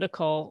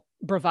geopolitical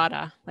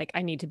bravada. Like,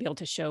 I need to be able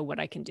to show what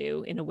I can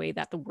do in a way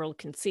that the world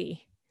can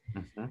see.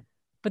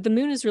 But the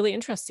moon is really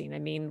interesting. I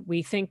mean,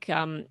 we think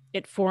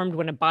it formed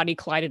when a body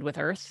collided with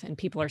Earth, and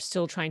people are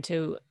still trying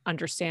to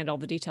understand all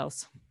the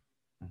details.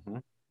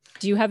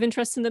 Do you have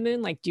interest in the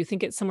moon? Like, do you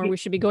think it's somewhere we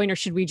should be going, or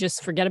should we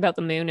just forget about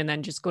the moon and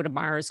then just go to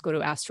Mars, go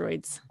to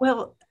asteroids?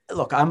 Well,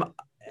 look,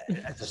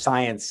 as a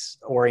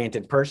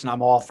science-oriented person,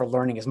 I'm all for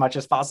learning as much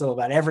as possible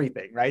about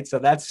everything, right? So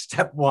that's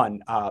step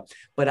one.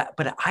 But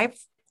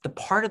the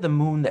part of the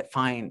moon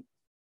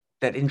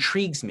that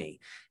intrigues me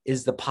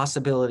is the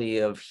possibility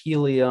of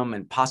helium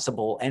and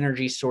possible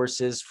energy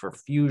sources for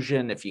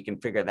fusion, if you can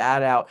figure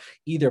that out,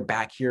 either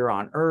back here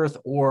on Earth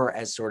or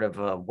as sort of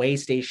a way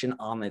station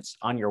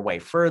on your way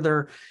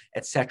further,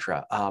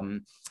 etc.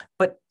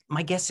 But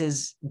my guess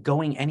is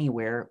going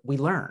anywhere we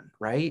learn,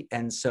 right?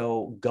 And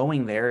so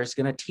going there is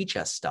going to teach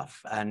us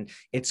stuff, and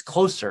it's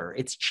closer,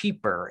 it's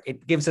cheaper,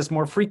 it gives us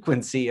more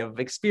frequency of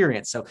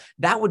experience. So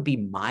that would be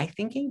my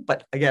thinking.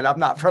 But again, I'm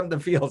not from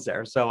the field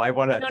there, so I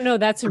want to. No,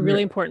 that's a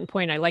really important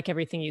point. I like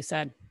everything you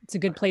said. It's a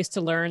good place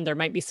to learn. There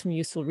might be some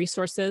useful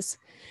resources.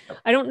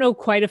 I don't know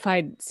quite if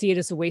I'd see it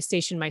as a way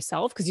station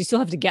myself, because you still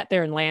have to get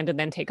there and land and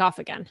then take off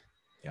again.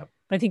 But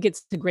I think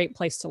it's a great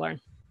place to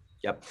learn.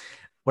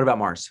 What about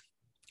Mars?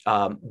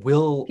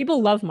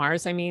 People love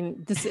Mars. I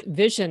mean, this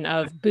vision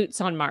of boots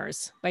on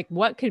Mars, like,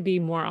 what could be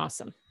more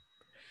awesome?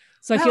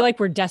 So I feel like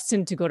we're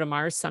destined to go to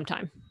Mars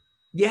sometime.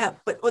 Yeah,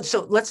 but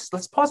so let's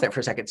pause there for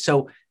a second.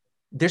 So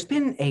there's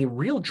been a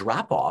real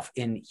drop off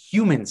in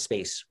human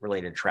space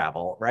related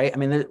travel, right? I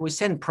mean, we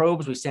send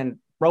probes, we send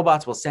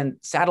robots, we'll send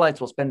satellites,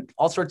 we'll spend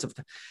all sorts of.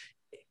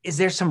 Is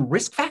there some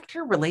risk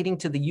factor relating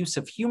to the use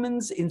of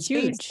humans in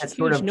space?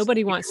 Huge.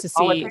 Nobody wants to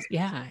see.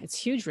 Yeah, it's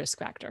huge risk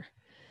factor.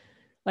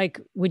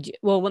 Like,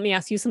 let me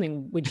ask you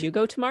something. Would you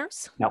go to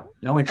Mars?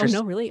 No interest.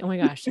 Oh, no, really? Oh my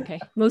gosh. Okay.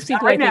 Most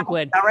people I think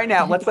would. Not right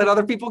now. Let's let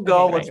other people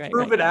go. Let's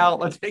prove it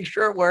out. Let's make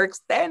sure it works.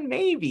 Then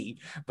maybe,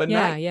 but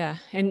yeah.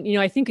 And,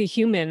 I think a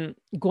human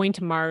going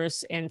to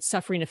Mars and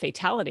suffering a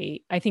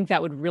fatality, I think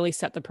that would really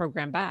set the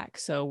program back.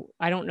 So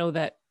I don't know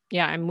that.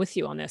 Yeah, I'm with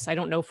you on this. I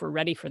don't know if we're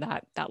ready for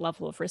that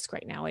level of risk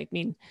right now. I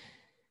mean,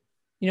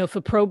 if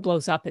a probe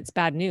blows up, it's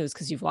bad news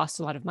because you've lost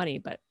a lot of money,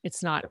 but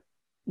it's not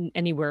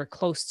anywhere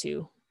close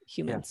to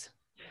humans. Yeah.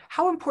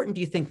 How important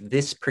do you think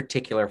this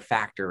particular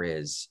factor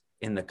is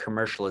in the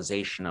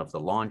commercialization of the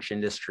launch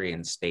industry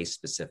and space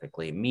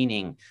specifically?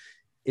 Meaning,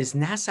 is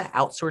NASA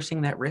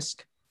outsourcing that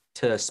risk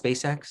to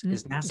SpaceX?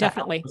 Is NASA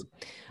definitely?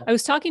 I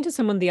was talking to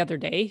someone the other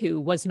day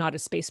who was not a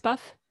space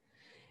buff,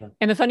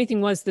 And the funny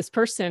thing was, this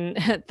person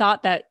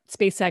thought that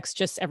SpaceX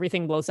just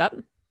everything blows up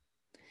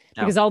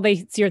because all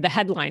they see are the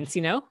headlines,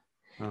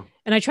 Oh.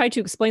 And I tried to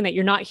explain that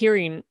you're not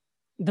hearing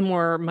the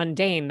more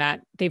mundane,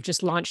 that they've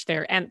just launched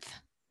their nth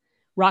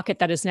rocket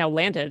that has now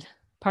landed.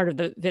 Part of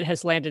that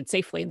has landed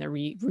safely, and they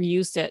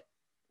reused it,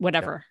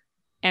 whatever,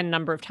 n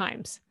number of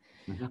times.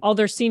 Mm-hmm. All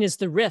they're seeing is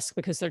the risk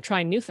because they're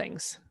trying new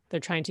things. They're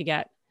trying to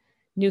get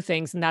new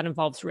things, and that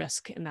involves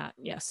risk in that.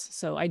 Yes.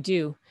 So I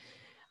do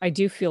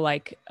feel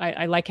like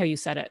I like how you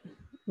said it.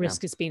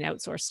 Risk is being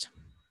outsourced.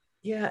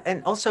 Yeah.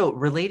 And also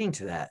relating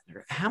to that,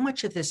 how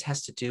much of this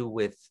has to do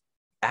with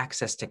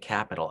access to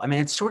capital? I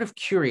mean, it's sort of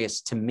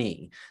curious to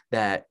me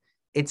that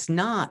it's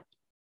not,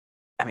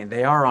 I mean,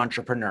 they are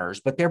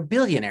entrepreneurs, but they're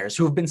billionaires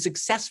who have been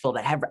successful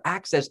to have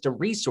access to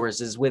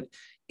resources with,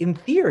 in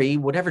theory,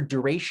 whatever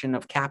duration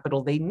of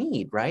capital they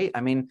need, right?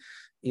 I mean,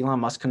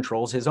 Elon Musk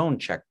controls his own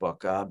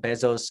checkbook.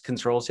 Bezos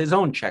controls his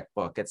own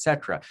checkbook, et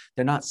cetera.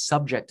 They're not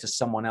subject to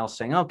someone else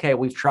saying, okay,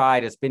 we've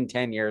tried, it's been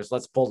 10 years,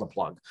 let's pull the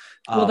plug.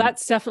 Well,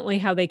 that's definitely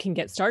how they can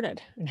get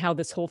started, and how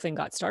this whole thing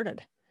got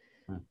started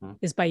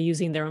is by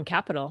using their own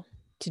capital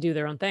to do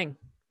their own thing.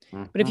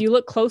 But if you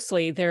look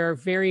closely, they're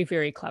very,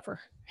 very clever.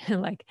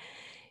 Like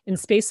in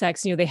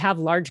SpaceX, they have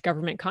large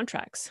government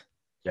contracts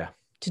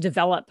to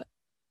develop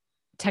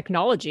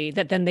technology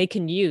that then they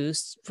can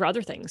use for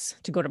other things,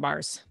 to go to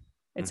Mars,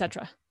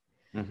 etc.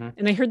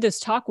 And I heard this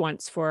talk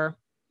once from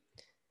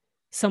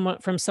someone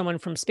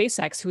from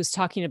SpaceX who was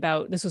talking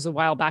about, this was a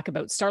while back,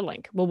 about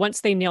Starlink. Well,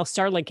 once they nail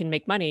Starlink and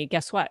make money,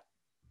 guess what?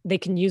 They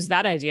can use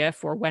that idea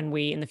for when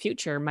we in the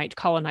future might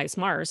colonize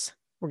Mars.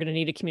 We're going to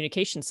need a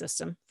communication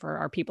system for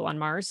our people on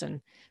Mars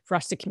and for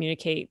us to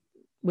communicate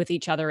with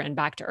each other and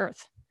back to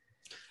Earth.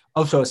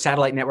 Oh, so a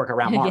satellite network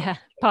around Mars. Yeah,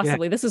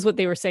 possibly. This is what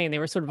they were saying. They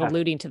were sort of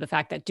alluding to the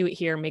fact that do it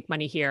here, make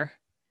money here.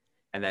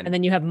 And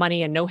then you have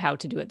money and know-how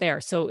to do it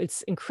there. So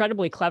it's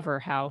incredibly clever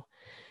how,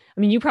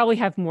 I mean, you probably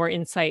have more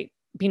insight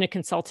being a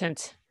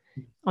consultant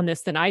on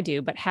this than I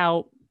do, but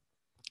how,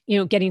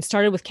 getting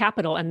started with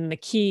capital and the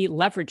key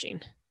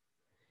leveraging.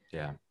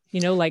 Yeah.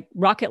 Like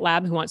Rocket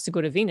Lab, who wants to go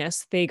to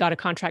Venus, they got a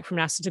contract from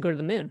NASA to go to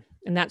the moon.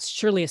 And that's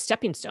surely a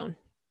stepping stone.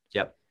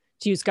 Yep.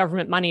 To use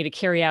government money to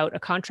carry out a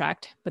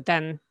contract, but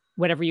then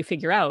whatever you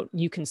figure out,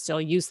 you can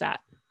still use that.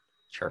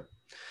 Sure.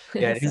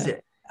 Yeah, it is.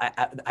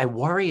 I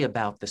worry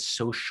about the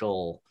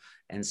social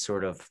and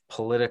sort of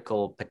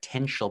political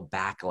potential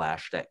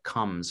backlash that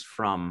comes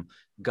from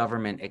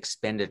government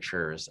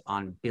expenditures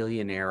on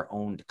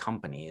billionaire-owned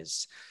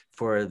companies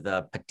for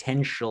the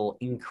potential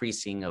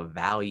increasing of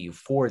value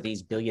for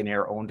these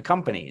billionaire-owned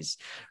companies,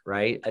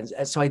 right?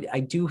 And so I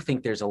do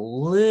think there's a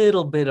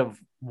little bit of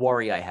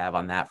worry I have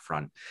on that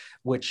front,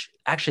 which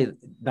actually,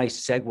 nice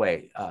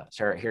segue,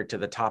 Sarah, here to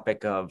the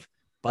topic of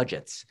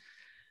budgets.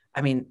 I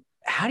mean,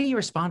 how do you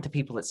respond to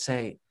people that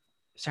say,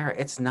 Sarah,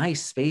 it's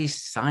nice,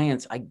 space,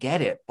 science, I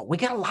get it, but we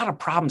got a lot of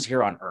problems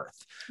here on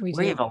Earth.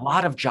 We have a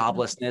lot of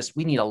joblessness.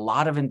 We need a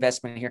lot of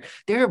investment here.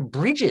 There are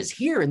bridges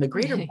here in the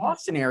greater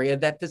Boston area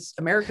that this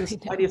American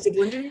Society of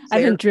Civil Engineers. I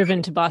haven't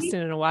driven to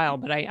Boston in a while,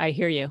 but I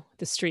hear you.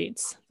 The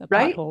streets, the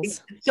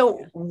potholes.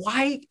 So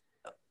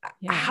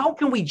how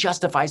can we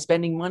justify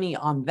spending money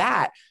on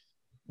that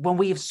when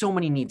we have so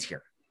many needs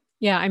here?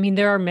 Yeah, I mean,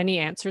 there are many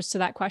answers to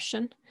that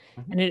question,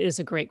 and it is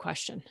a great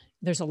question.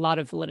 There's a lot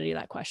of validity to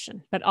that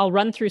question, but I'll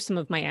run through some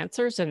of my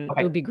answers, and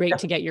it would be great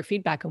to get your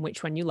feedback on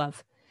which one you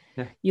love,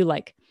 you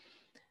like.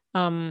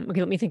 Okay,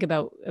 let me think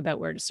about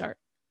where to start.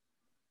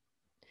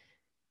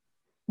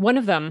 One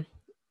of them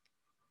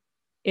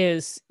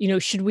is,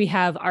 should we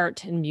have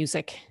art and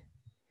music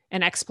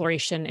and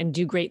exploration and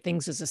do great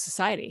things as a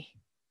society?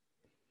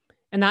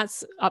 And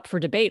that's up for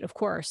debate, of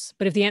course.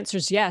 But if the answer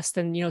is yes,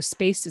 then,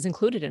 space is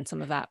included in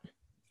some of that.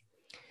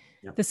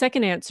 Yep. The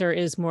second answer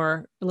is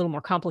a little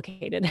more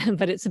complicated,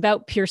 but it's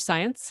about pure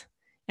science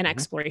and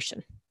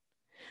exploration.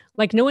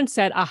 Like no one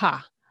said,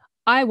 aha,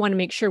 I want to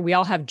make sure we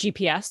all have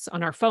GPS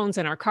on our phones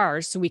and our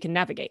cars so we can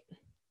navigate.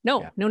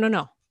 No.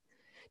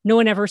 No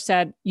one ever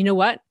said, you know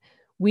what?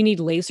 We need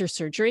laser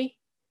surgery,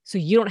 so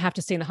you don't have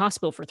to stay in the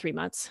hospital for 3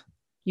 months.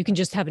 You can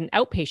just have an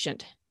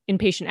inpatient,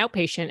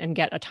 outpatient, and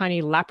get a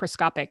tiny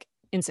laparoscopic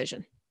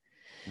incision.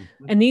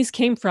 And these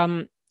came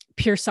from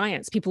pure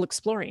science, people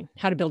exploring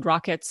how to build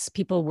rockets,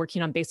 people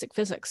working on basic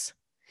physics.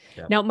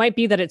 Yeah. Now, it might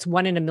be that it's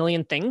 1 in a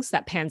million things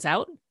that pans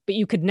out, but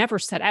you could never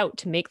set out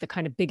to make the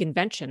kind of big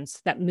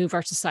inventions that move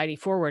our society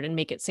forward and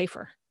make it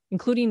safer,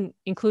 including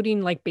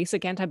like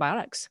basic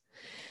antibiotics.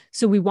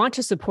 So we want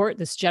to support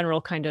this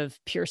general kind of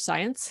pure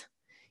science,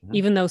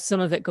 even though some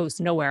of it goes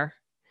nowhere.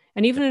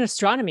 And even in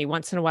astronomy,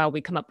 once in a while, we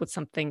come up with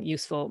something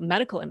useful.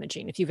 Medical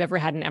imaging. If you've ever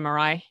had an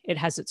MRI, it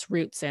has its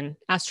roots in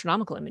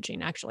astronomical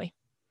imaging, actually.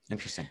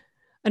 Interesting.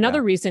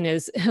 Another reason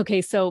is,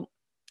 so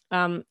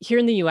here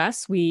in the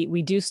US,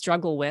 we do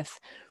struggle with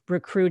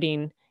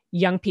recruiting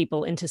young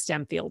people into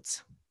STEM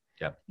fields.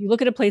 Yep. You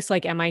look at a place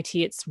like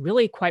MIT, it's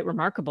really quite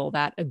remarkable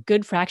that a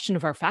good fraction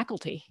of our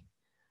faculty,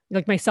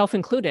 like myself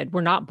included,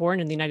 were not born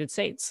in the United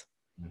States.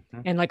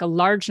 And like a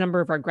large number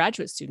of our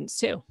graduate students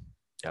too.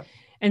 Yep.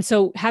 And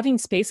so having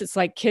space, it's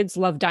like kids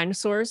love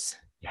dinosaurs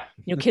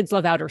Yeah. Kids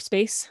love outer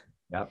space.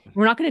 Yep.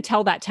 We're not going to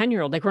tell that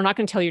 10-year-old, like we're not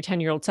going to tell your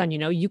 10-year-old son,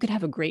 you could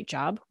have a great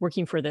job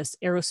working for this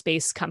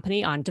aerospace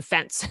company on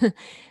defense,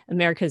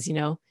 America's,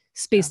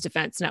 space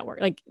defense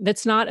network. Like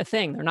that's not a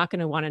thing. They're not going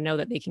to want to know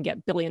that they can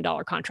get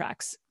billion-dollar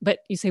contracts. But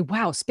you say,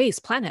 wow, space,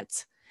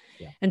 planets.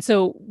 Yeah. And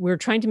so we're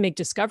trying to make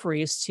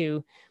discoveries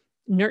to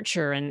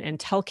nurture and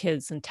tell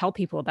kids and tell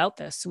people about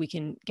this so we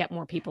can get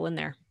more people in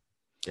there.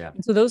 Yeah.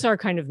 And so those are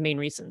kind of main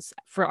reasons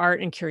for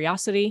art and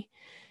curiosity,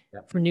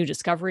 for new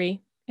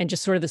discovery, and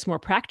just sort of this more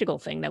practical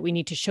thing that we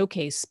need to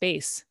showcase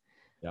space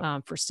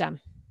for STEM.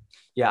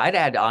 Yeah, I'd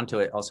add onto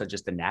it also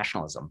just the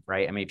nationalism,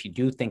 right? I mean, if you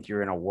do think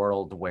you're in a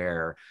world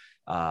where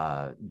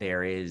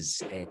there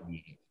is a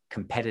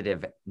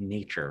competitive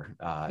nature.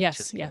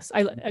 Yes.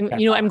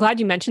 I'm glad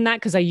you mentioned that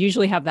because I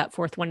usually have that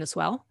fourth one as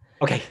well.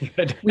 Okay,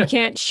 good. We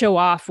can't show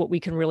off what we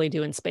can really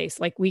do in space.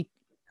 Like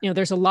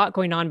there's a lot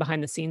going on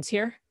behind the scenes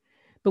here,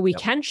 but we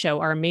can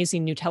show our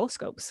amazing new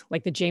telescopes,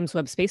 like the James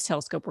Webb Space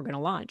Telescope we're going to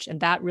launch. And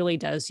that really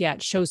does,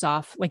 it shows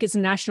off, like it's a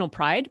national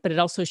pride, but it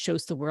also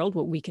shows the world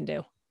what we can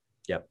do.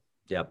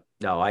 Yep.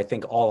 No, I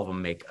think all of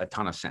them make a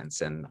ton of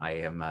sense. And I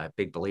am a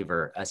big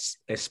believer,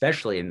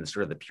 especially in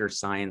sort of the pure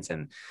science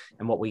and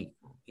what we,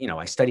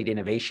 I studied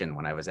innovation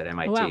when I was at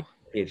MIT. Oh, wow.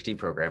 PhD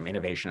program,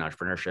 innovation,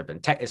 entrepreneurship,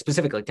 and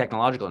specifically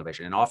technological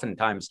innovation. And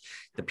oftentimes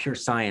the pure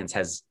science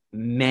has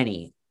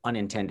many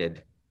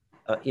unintended,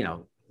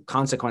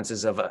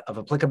 consequences of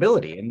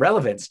applicability and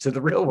relevance to the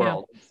real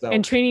world. So,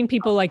 and training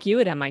people like you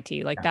at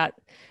MIT, that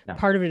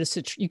part of it is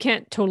you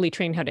can't totally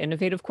train how to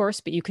innovate, of course,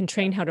 but you can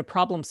train how to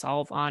problem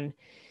solve on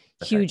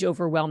huge,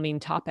 overwhelming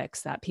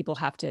topics that people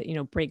have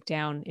to, break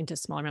down into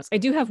smaller amounts. I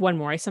do have one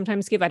more I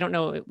sometimes give. I don't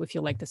know if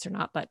you'll like this or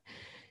not, but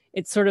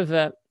it's sort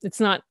of it's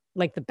not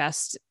like the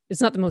best,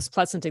 it's not the most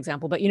pleasant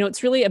example, but,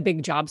 it's really a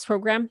big jobs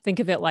program. Think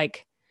of it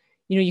like,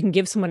 you can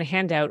give someone a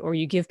handout or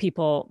you give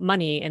people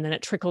money and then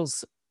it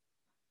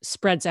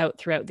spreads out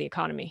throughout the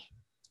economy.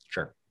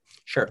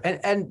 Sure.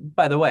 And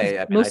by the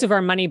way, most of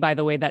our money, by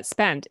the way, that's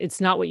spent,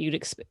 it's not what you'd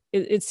expect.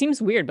 It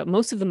seems weird, but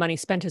most of the money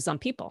spent is on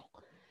people.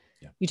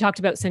 Yeah. You talked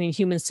about sending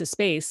humans to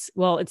space.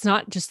 Well, it's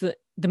not just the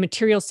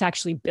materials to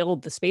actually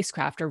build the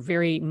spacecraft are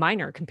very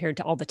minor compared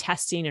to all the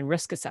testing and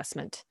risk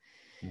assessment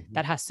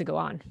that has to go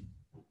on.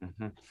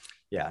 Mm-hmm.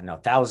 Yeah, no,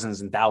 thousands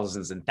and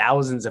thousands and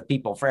thousands of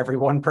people for every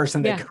one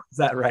person that goes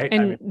that, right?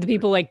 And the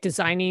people like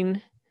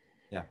designing,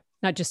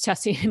 not just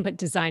testing, but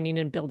designing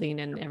and building,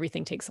 and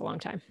everything takes a long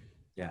time.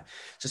 Yeah.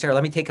 So Sarah,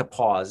 let me take a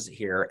pause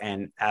here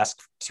and ask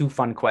two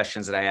fun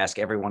questions that I ask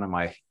every one of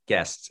my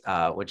guests,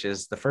 which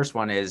is the first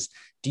one is,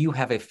 do you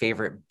have a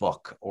favorite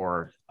book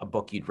or a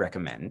book you'd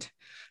recommend?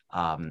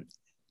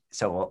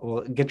 So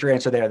we'll get your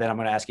answer there. Then I'm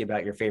going to ask you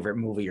about your favorite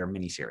movie or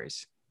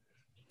miniseries.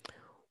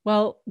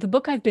 Well, the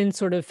book I've been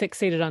sort of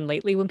fixated on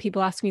lately when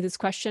people ask me this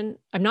question,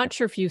 I'm not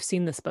sure if you've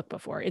seen this book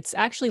before. It's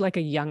actually like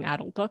a young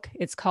adult book.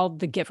 It's called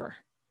The Giver.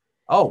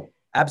 Oh,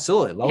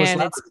 absolutely. Lois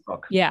Lerner's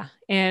book. Yeah.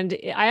 And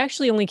I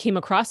actually only came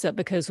across it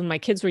because when my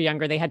kids were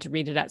younger, they had to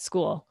read it at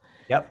school.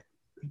 Yep.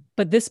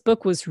 But this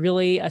book was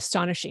really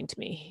astonishing to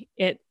me.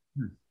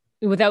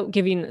 Without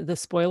giving the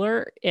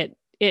spoiler, it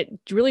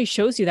really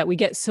shows you that we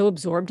get so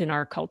absorbed in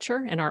our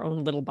culture and our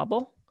own little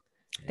bubble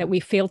that we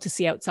fail to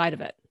see outside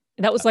of it.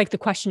 And that was like the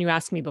question you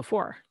asked me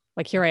before.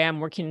 Like, here I am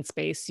working in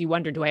space. You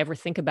wonder, do I ever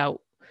think about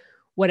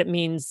what it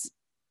means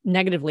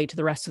negatively to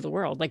the rest of the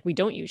world? Like we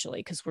don't usually,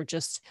 because we're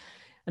just,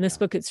 in this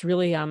book, it's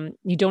really,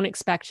 you don't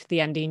expect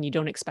the ending. You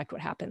don't expect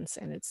what happens.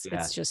 And it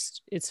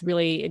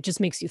just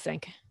makes you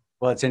think.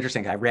 Well, it's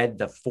interesting. I read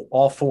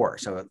all four.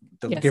 So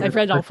I've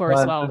read all four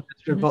as well.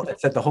 It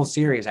said the whole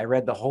series. I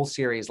read the whole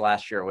series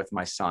last year with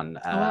my son,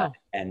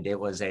 and it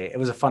was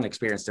a fun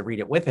experience to read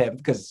it with him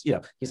because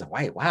he's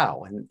like,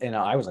 wow, and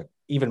I was like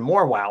even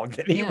more wowed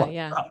than he was.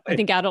 Yeah. I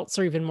think adults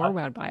are even more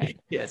wowed by it.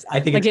 Yes, I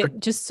think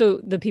just so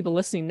the people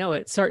listening know,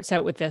 it starts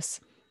out with this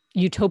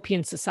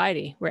utopian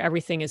society where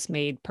everything is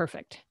made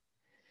perfect,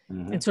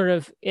 and sort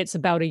of it's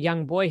about a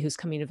young boy who's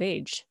coming of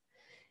age.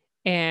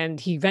 And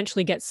he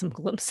eventually gets some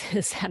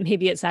glimpses that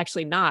maybe it's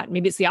actually not.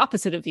 Maybe it's the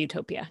opposite of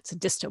utopia. It's a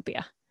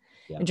dystopia.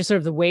 Yeah. And just sort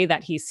of the way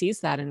that he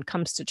sees that and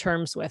comes to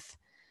terms with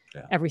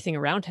everything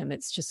around him.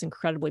 It's just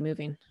incredibly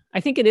moving. I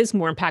think it is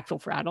more impactful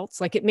for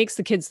adults. Like it makes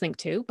the kids think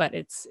too, but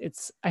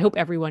I hope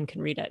everyone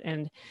can read it.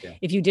 And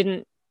if you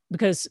didn't,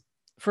 because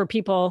for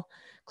people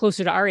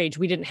closer to our age,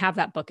 we didn't have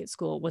that book at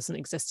school. It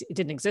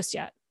didn't exist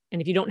yet.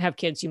 And if you don't have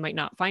kids, you might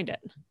not find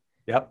it.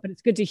 Yep. But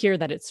it's good to hear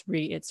that it's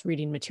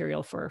reading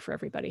material for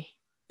everybody.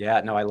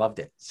 Yeah, no, I loved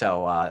it.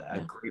 So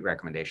a great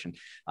recommendation.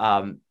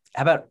 How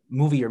about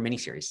movie or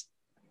miniseries?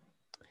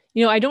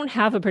 I don't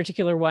have a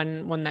particular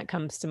one that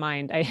comes to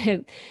mind.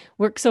 I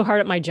work so hard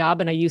at my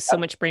job and I use so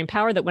much brain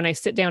power that when I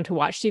sit down to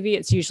watch TV,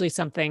 it's usually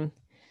something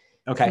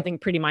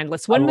pretty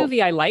mindless. One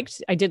movie I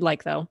did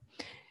like though,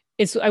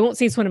 I won't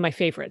say it's one of my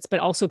favorites, but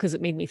also because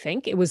it made me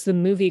think. It was the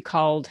movie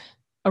called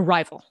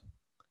Arrival.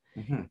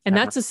 And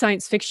that's a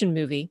science fiction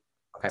movie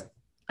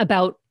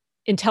about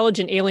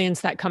intelligent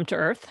aliens that come to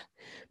Earth.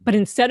 But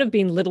instead of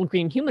being little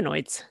green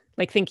humanoids,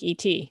 like think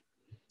E.T.,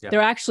 they're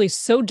actually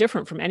so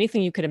different from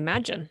anything you could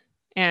imagine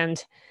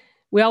And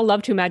we all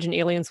love to imagine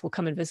aliens will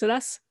come and visit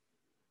us.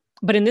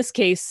 But in this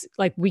case,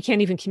 like we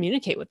can't even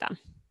communicate with them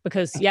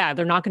because, yeah,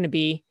 they're not going to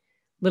be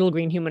little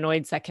green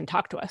humanoids that can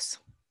talk to us.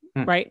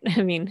 Right.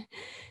 I mean,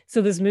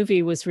 so this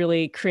movie was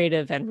really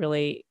creative and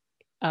really,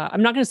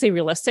 I'm not going to say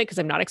realistic because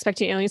I'm not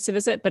expecting aliens to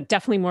visit, but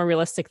definitely more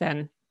realistic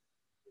than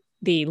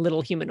the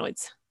little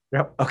humanoids.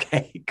 Yep.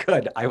 Okay,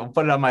 good. I will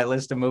put it on my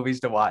list of movies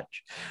to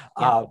watch.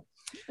 Yeah.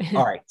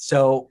 All right.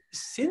 So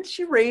since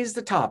you raised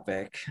the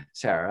topic,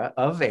 Sarah,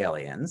 of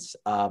aliens,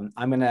 I'm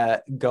going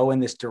to go in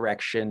this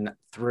direction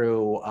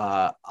through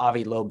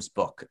Avi Loeb's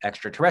book,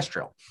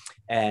 Extraterrestrial.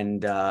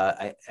 And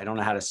I don't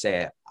know how to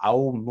say it.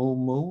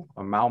 Aoumuamua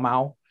or Mau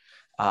Mau.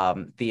 I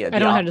don't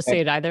know how to say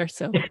it either.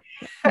 So,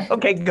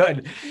 okay,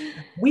 good.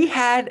 We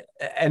had,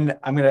 and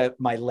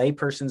my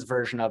layperson's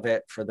version of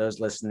it for those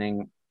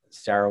listening.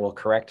 Sarah will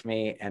correct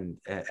me and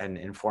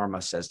inform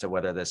us as to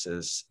whether this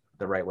is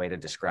the right way to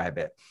describe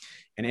it.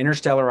 An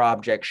interstellar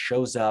object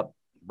shows up,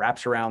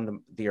 wraps around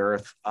the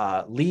Earth,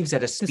 leaves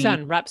at a speed. The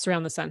sun wraps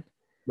around the sun.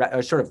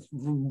 Sort of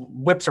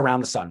whips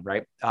around the sun,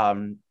 right?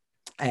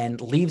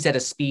 And leaves at a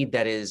speed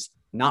that is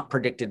not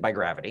predicted by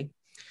gravity.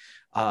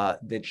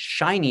 That's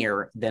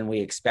shinier than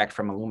we expect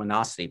from a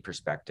luminosity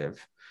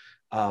perspective,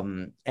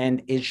 and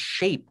is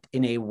shaped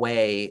in a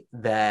way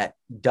that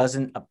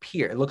doesn't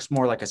appear. It looks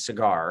more like a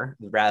cigar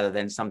rather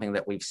than something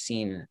that we've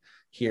seen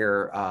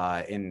here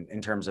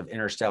in terms of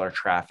interstellar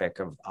traffic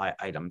of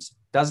items.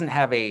 Doesn't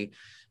have a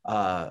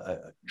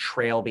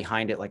trail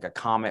behind it like a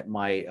comet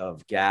might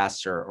of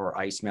gas or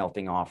ice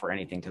melting off or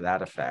anything to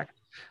that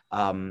effect.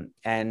 And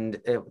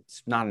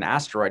it's not an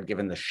asteroid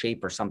given the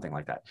shape or something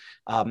like that.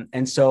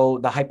 And so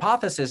the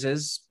hypothesis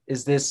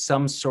is this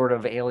some sort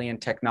of alien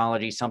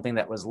technology, something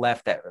that was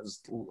left that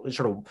was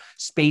sort of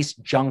space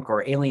junk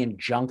or alien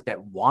junk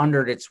that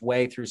wandered its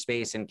way through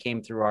space and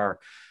came through our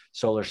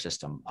solar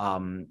system.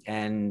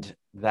 And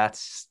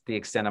that's the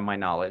extent of my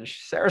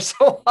knowledge, Sarah.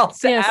 So I'll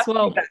say, yes,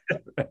 well,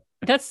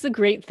 that's the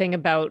great thing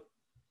about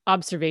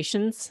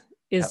observations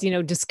is,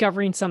 yep,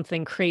 discovering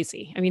something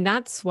crazy. I mean,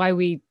 that's why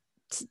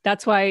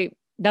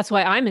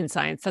I'm in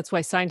science. That's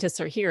why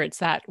scientists are here. It's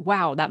that,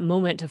 wow, that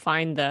moment to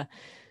find the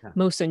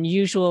most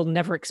unusual,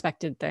 never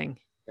expected thing.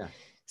 Yeah.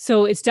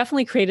 So it's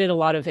definitely created a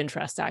lot of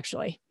interest,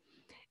 actually.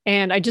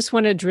 And I just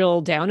want to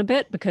drill down a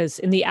bit because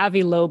in the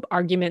Avi Loeb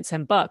arguments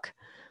and book,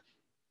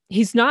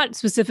 he's not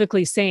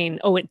specifically saying,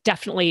 oh, it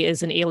definitely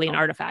is an alien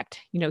artifact.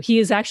 He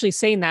is actually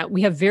saying that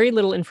we have very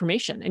little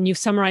information. And you've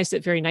summarized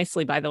it very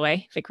nicely, by the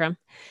way, Vikram.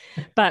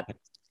 But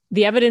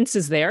the evidence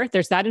is there.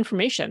 There's that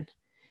information.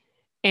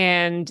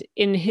 And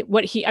in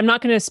I'm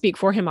not going to speak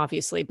for him,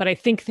 obviously, but I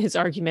think his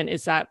argument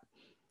is that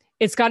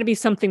it's got to be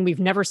something we've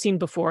never seen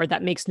before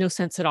that makes no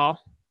sense at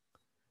all.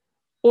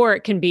 Or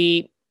it can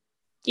be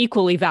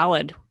equally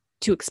valid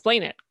to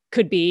explain it.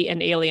 Could be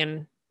an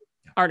alien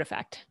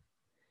artifact.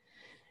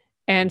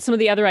 And some of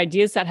the other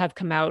ideas that have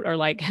come out are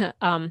like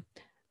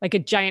a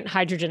giant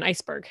hydrogen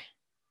iceberg.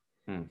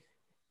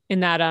 In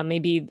that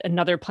maybe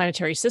another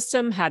planetary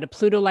system had a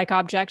Pluto-like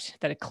object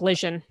that a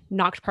collision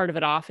knocked part of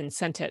it off and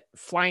sent it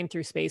flying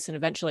through space, and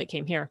eventually it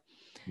came here.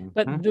 Mm-hmm.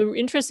 But the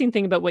interesting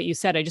thing about what you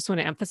said, I just want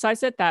to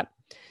emphasize it, that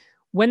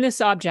when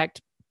this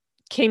object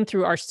came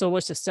through our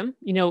solar system,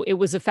 it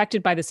was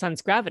affected by the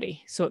sun's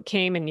gravity. So it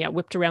came and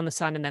whipped around the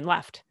sun and then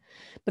left.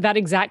 But that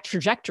exact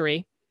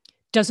trajectory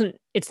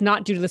it's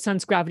not due to the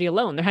sun's gravity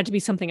alone. There had to be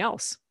something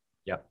else.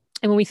 Yep.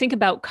 And when we think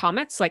about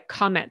comets, like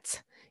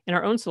comets in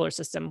our own solar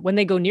system, when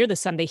they go near the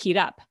sun, they heat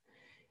up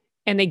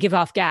and they give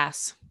off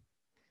gas.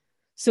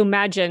 So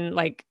imagine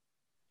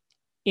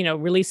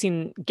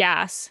releasing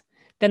gas,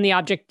 then the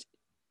object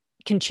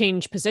can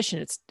change position.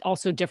 It's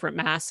also different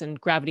mass and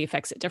gravity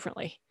affects it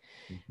differently.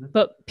 Mm-hmm.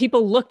 But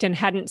people looked and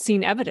hadn't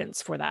seen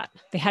evidence for that.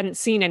 They hadn't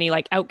seen any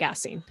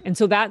outgassing. And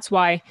so that's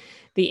why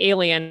the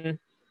alien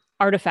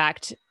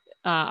artifact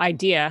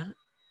idea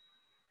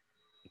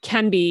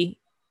can be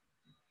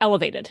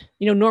elevated.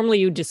 Normally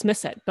you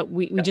dismiss it, but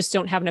we just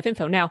don't have enough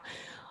info. Now,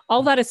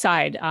 all that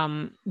aside,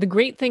 the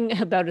great thing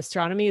about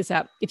astronomy is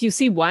that if you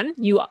see one,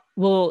 you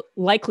will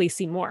likely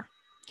see more.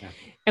 Yeah.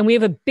 And we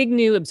have a big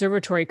new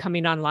observatory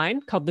coming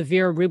online called the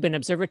Vera Rubin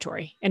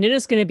Observatory. And it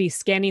is going to be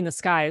scanning the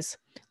skies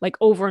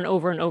over and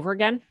over and over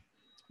again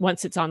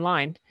once it's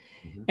online.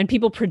 Mm-hmm. And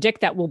people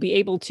predict that we'll be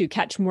able to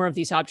catch more of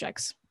these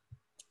objects.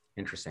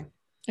 Interesting.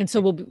 And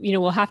so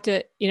we'll have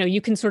to, you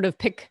can sort of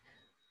pick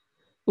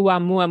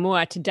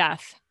Oumuamua to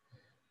death,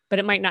 but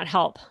it might not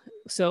help.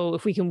 So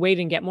if we can wait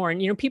and get more,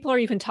 and people are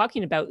even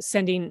talking about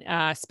sending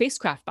a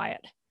spacecraft by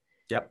it.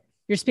 Yep.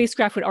 Your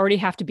spacecraft would already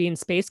have to be in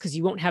space because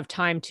you won't have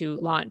time to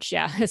launch.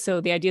 Yeah.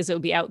 So the idea is it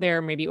would be out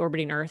there, maybe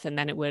orbiting Earth, and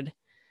then it would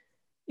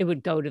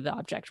go to the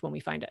object when we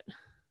find it.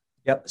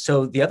 Yep.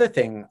 So the other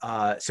thing,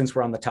 since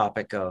we're on the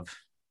topic of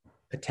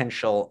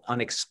potential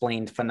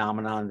unexplained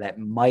phenomenon that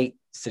might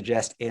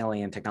suggest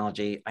alien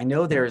technology, I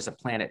know there is a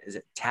planet, is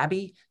it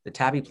Tabby? The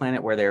Tabby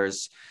planet, where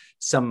there's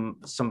some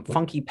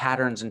funky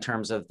patterns in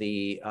terms of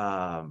the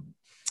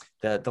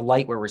the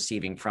light we're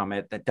receiving from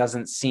it that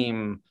doesn't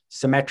seem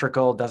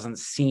symmetrical, doesn't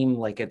seem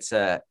like it's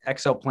a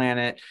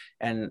exoplanet.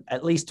 And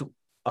at least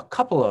a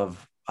couple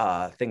of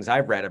things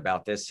I've read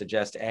about this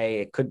suggest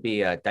it could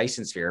be a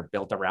Dyson sphere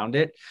built around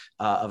it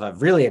of a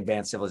really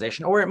advanced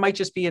civilization, or it might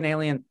just be an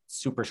alien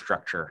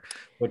superstructure,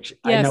 which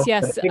I know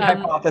is a big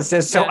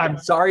hypothesis. So I'm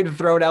sorry to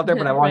throw it out there,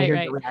 but I want to hear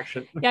your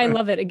reaction. Yeah, I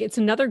love it. It's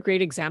another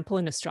great example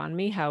in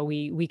astronomy, how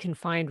we can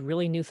find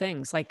really new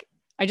things. Like,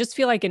 I just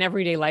feel like in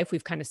everyday life,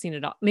 we've kind of seen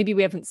it all. Maybe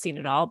we haven't seen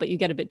it all, but you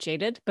get a bit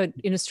jaded. But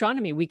in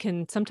astronomy, we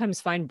can sometimes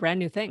find brand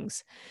new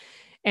things.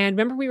 And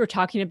remember, we were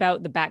talking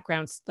about the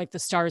backgrounds, like the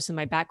stars in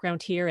my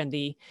background here, and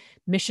the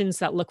missions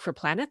that look for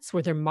planets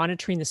where they're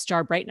monitoring the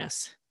star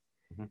brightness.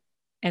 Mm-hmm.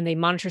 And they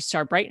monitor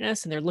star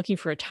brightness, and they're looking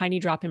for a tiny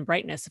drop in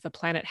brightness if a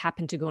planet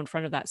happened to go in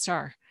front of that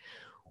star.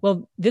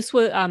 Well, this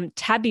was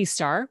Tabby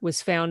star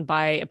was found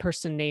by a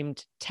person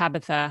named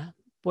Tabitha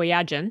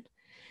Boyajian.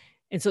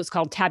 And so it's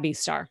called Tabby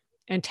star.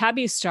 And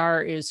Tabby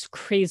star is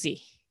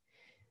crazy.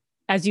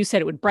 As you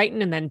said, it would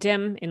brighten and then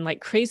dim in like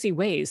crazy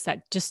ways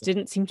that just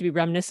didn't seem to be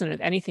reminiscent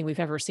of anything we've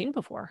ever seen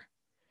before.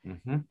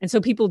 Mm-hmm. And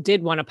so people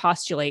did want to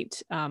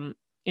postulate an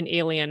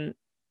alien,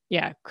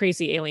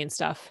 crazy alien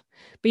stuff.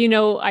 But,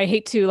 I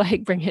hate to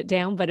like bring it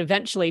down, but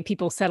eventually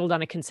people settled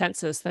on a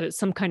consensus that it's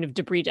some kind of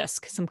debris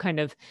disk, some kind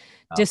of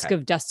disk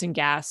of dust and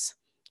gas.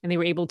 And they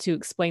were able to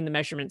explain the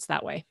measurements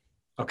that way.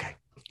 Okay.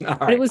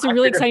 But it was a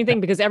really exciting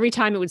thing because every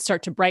time it would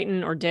start to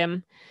brighten or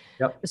dim,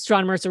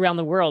 astronomers around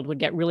the world would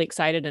get really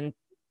excited and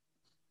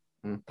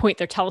point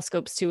their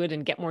telescopes to it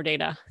and get more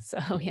data. So,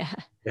 yeah.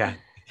 Yeah.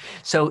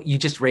 So you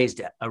just raised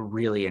a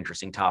really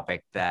interesting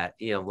topic that,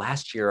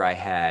 last year I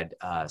had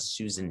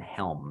Susan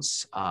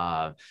Helms,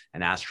 an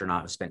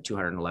astronaut who spent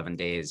 211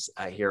 days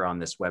here on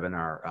this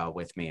webinar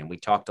with me. And we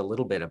talked a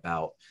little bit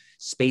about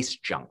space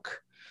junk.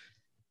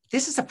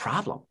 This is a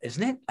problem,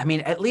 isn't it? I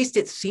mean, at least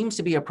it seems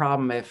to be a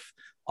problem if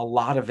a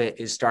lot of it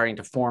is starting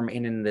to form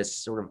in this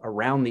sort of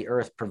around the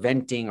Earth,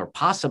 preventing or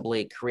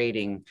possibly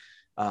creating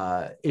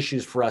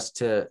issues for us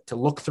to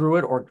look through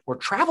it or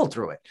travel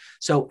through it.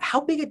 So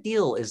how big a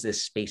deal is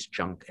this space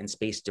junk and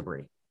space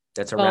debris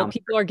that's around? Well,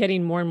 people are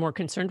getting more and more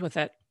concerned with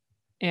it.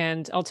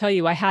 And I'll tell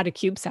you, I had a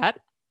CubeSat,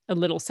 a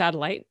little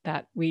satellite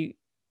that we,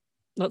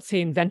 let's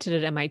say, invented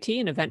at MIT,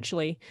 and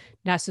eventually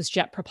NASA's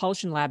Jet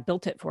Propulsion Lab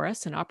built it for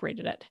us and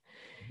operated it.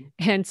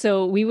 Mm-hmm. And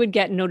so we would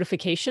get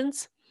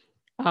notifications.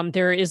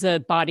 There is a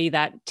body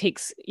that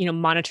takes,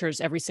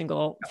 monitors every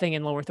single thing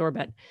in low Earth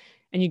orbit.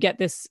 And you get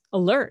this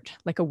alert,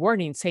 like a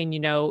warning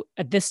saying,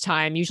 at this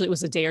time, usually it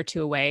was a day or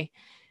two away,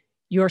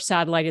 your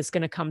satellite is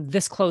going to come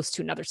this close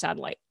to another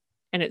satellite.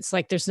 And it's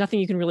like, there's nothing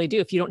you can really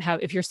do. If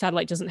your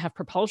satellite doesn't have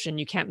propulsion,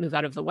 you can't move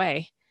out of the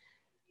way.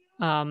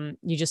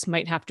 You just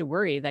might have to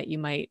worry that you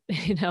might,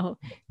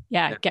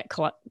 get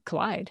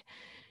collide.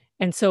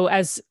 And so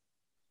as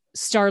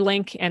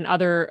Starlink and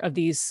other of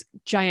these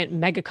giant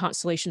mega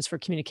constellations for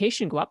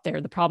communication go up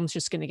there, the problem's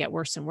just going to get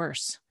worse and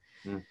worse.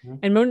 Mm-hmm.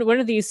 And one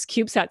of these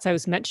CubeSats I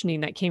was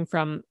mentioning that came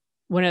from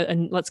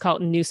let's call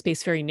it a new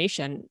spacefaring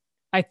nation,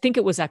 I think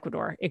it was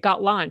Ecuador. It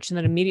got launched and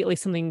then immediately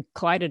something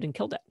collided and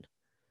killed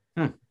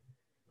it.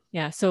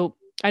 Yeah. So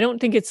I don't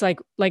think it's like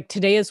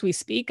today as we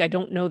speak, I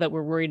don't know that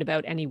we're worried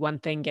about any one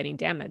thing getting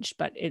damaged,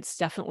 but it's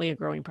definitely a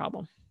growing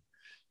problem.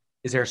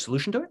 Is there a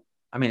solution to it?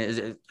 I mean, is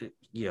it,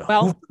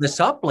 hoof this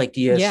up? Like,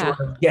 do you sort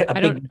of get a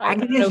big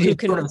magnet?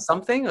 Sort of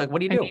something? Like, what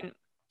do you do?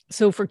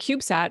 So for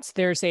CubeSats,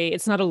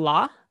 it's not a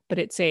law, but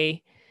it's a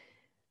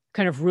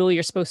kind of rule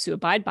you're supposed to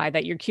abide by,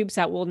 that your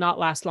CubeSat will not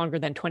last longer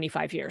than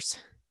 25 years.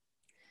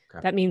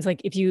 Okay. That means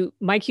like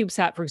my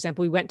CubeSat, for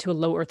example, we went to a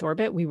low Earth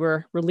orbit, we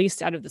were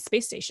released out of the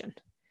space station.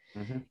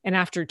 Mm-hmm. And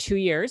after 2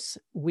 years,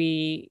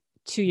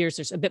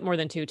 there's a bit more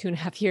than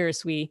 2.5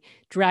 years, we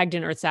dragged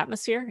in Earth's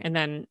atmosphere and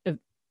then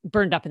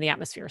burned up in the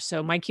atmosphere.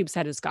 So my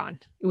CubeSat is gone.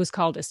 It was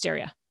called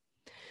Asteria.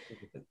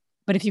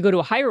 But if you go to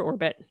a higher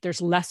orbit,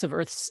 there's less of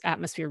Earth's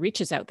atmosphere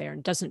reaches out there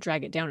and doesn't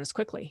drag it down as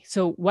quickly.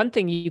 So one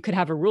thing, you could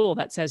have a rule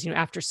that says,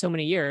 after so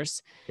many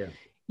years,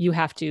 you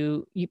have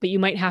to, but you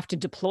might have to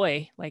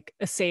deploy like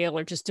a sail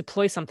or just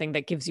deploy something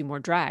that gives you more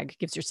drag,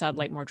 gives your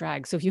satellite more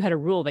drag. So if you had a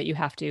rule that you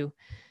have to,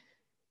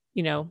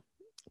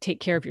 take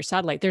care of your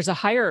satellite, there's a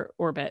higher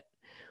orbit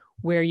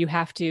where you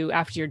have to,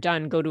 after you're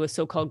done, go to a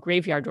so-called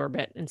graveyard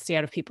orbit and stay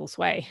out of people's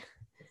way.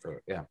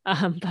 Yeah.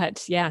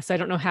 So I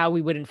don't know how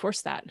we would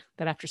enforce that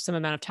after some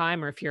amount of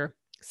time, or if your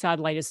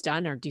satellite is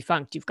done or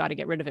defunct, you've got to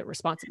get rid of it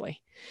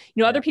responsibly.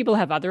 Other people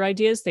have other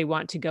ideas. They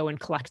want to go and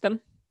collect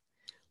them,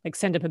 like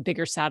send up a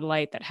bigger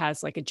satellite that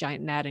has like a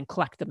giant net and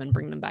collect them and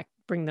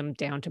bring them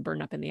down to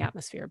burn up in the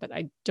atmosphere. But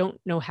I don't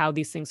know how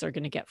these things are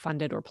going to get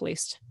funded or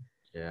policed.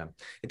 Yeah,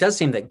 it does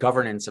seem that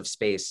governance of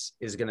space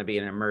is going to be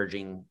an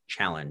emerging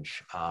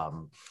challenge.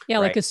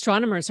 Like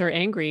astronomers are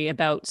angry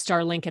about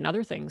Starlink and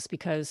other things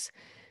because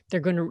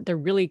they're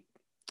really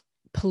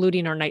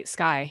polluting our night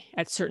sky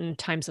at certain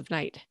times of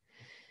night.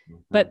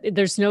 Mm-hmm. But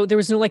there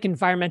was no like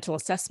environmental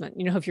assessment.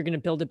 If you're going to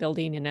build a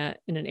building in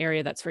an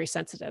area that's very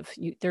sensitive,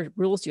 there are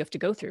rules you have to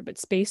go through. But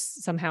space,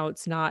 somehow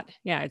it's not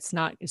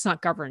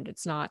governed.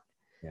 It's not.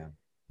 Yeah.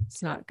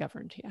 It's not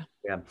governed. Yeah.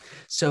 Yeah.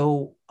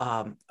 So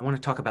I want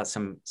to talk about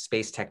some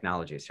space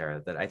technology,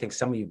 Sarah, that I think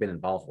some of you've been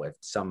involved with,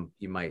 some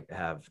you might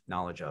have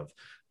knowledge of.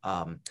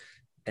 And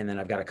then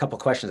I've got a couple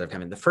of questions that have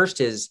come in. The first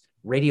is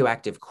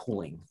radioactive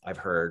cooling. I've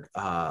heard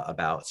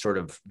about sort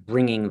of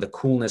bringing the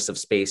coolness of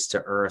space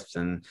to Earth,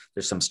 and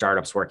there's some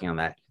startups working on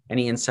that.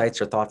 Any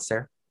insights or thoughts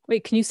there?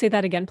 Wait, can you say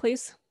that again,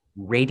 please?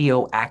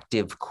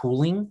 Radioactive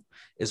cooling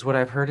is what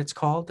I've heard it's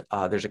called.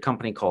 There's a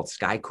company called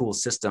Sky Cool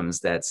Systems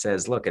that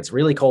says, look, it's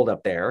really cold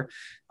up there.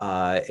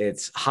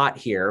 It's hot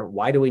here.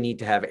 Why do we need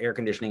to have air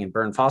conditioning and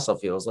burn fossil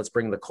fuels? Let's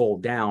bring the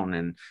cold down.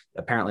 And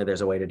apparently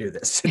there's a way to do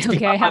this.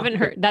 Okay, I haven't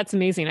heard. That's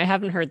amazing. I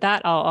haven't heard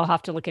that. I'll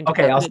have to look into that.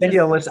 Okay, I'll send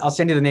you a list. I'll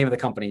send you the name of the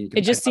company.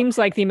 It just seems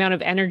like the amount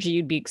of energy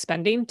you'd be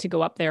expending to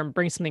go up there and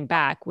bring something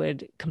back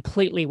would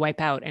completely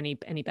wipe out any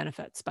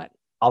benefits. But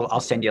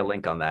I'll send you a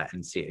link on that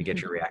and get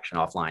your reaction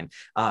offline.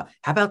 How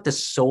about the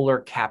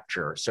solar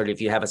capture? Sort of if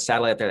you have a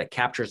satellite there that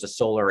captures the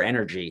solar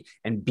energy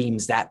and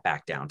beams that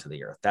back down to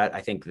the Earth. That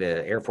I think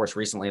the Air Force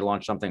recently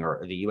launched something,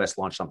 or the US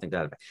launched something.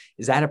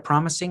 Is that a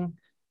promising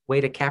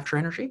way to capture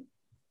energy?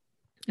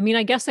 I mean,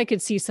 I guess I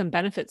could see some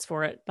benefits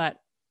for it, but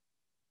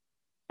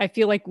I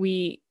feel like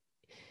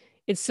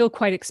it's still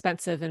quite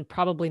expensive and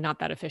probably not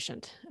that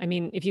efficient. I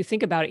mean, if you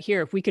think about it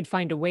here, if we could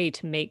find a way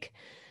to make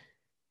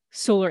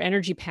solar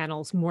energy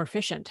panels more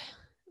efficient,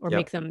 or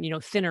make them,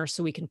 thinner,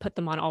 so we can put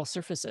them on all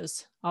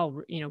surfaces, all,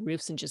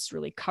 roofs, and just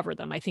really cover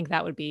them, I think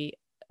that would be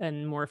a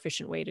more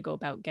efficient way to go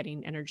about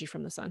getting energy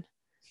from the sun.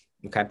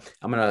 Okay.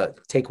 I'm going to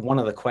take one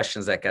of the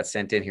questions that got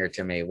sent in here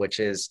to me,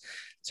 which is,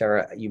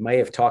 Sarah, you may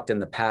have talked in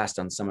the past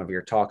on some of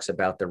your talks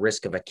about the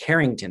risk of a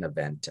Carrington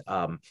event.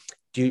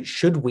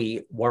 Should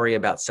we worry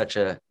about such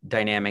a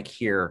dynamic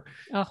here?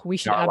 Oh, we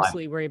should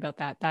absolutely worry about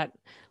that.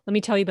 Let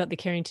me tell you about the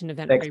Carrington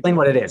event. Explain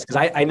what it is,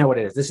 because I know what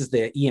it is. This is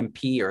the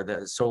EMP, or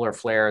the solar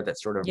flare that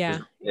sort of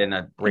in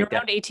a breakdown.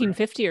 Around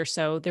 1850 or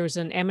so, there was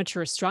an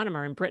amateur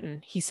astronomer in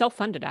Britain. He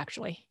self-funded,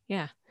 actually.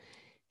 Yeah.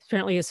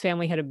 Apparently his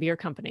family had a beer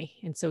company,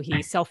 and so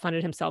he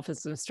self-funded himself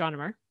as an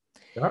astronomer.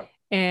 Sure.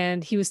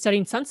 And he was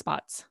studying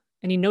sunspots,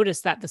 and he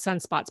noticed that the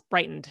sunspots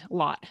brightened a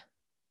lot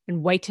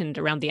and whitened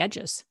around the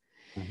edges.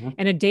 Mm-hmm.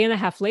 And a day and a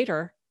half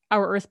later,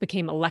 our Earth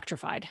became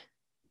electrified.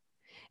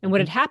 And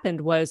what had happened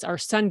was our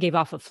sun gave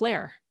off a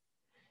flare.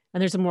 And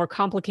there's a more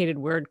complicated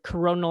word,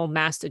 coronal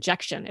mass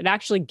ejection. It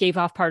actually gave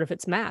off part of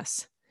its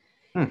mass.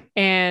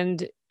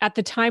 And at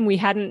the time, we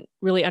hadn't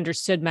really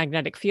understood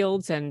magnetic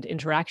fields and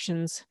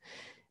interactions.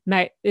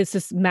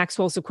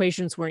 Maxwell's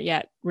equations weren't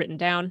yet written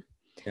down.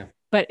 Yeah.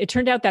 But it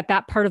turned out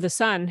that part of the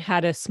sun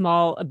had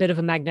a bit of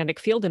a magnetic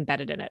field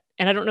embedded in it.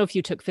 And I don't know if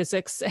you took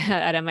physics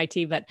at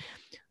MIT, but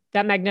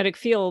that magnetic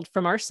field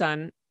from our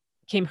sun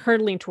came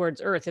hurtling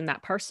towards Earth in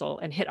that parcel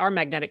and hit our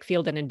magnetic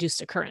field and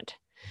induced a current.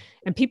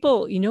 And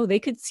people, they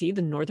could see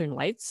the northern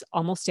lights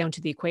almost down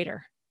to the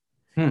equator.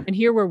 And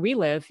here where we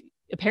live,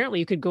 apparently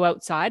you could go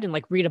outside and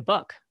read a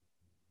book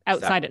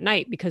outside at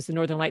night because the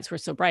northern lights were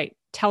so bright.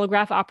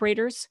 Telegraph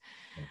operators,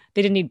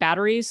 they didn't need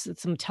batteries.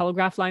 Some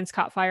telegraph lines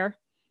caught fire.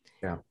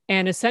 Yeah.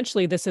 And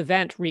essentially this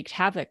event wreaked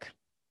havoc.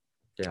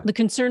 Yeah. The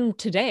concern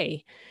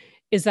today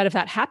is that if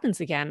that happens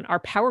again, our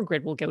power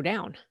grid will go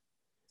down.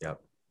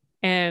 Yep.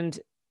 And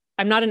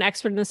I'm not an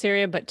expert in this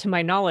area, but to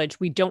my knowledge,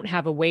 we don't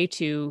have a way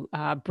to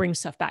bring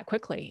stuff back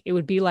quickly. It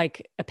would be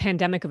like a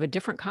pandemic of a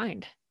different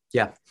kind.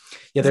 Yeah.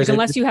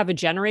 Unless you have a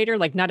generator,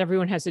 not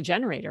everyone has a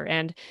generator.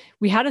 And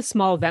we had a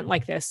small event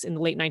like this in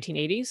the late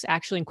 1980s,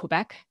 actually in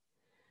Quebec,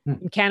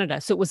 in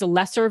Canada. So it was a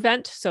lesser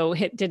event. So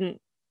it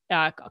didn't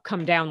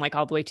come down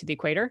all the way to the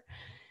equator.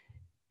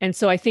 And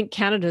so I think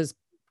Canada's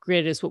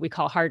grid is what we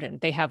call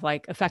hardened. They have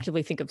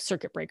effectively think of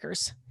circuit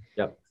breakers.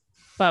 Yep.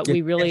 But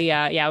we really,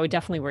 I would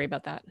definitely worry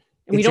about that.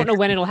 And we don't know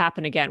when it'll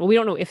happen again. Well, we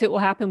don't know if it will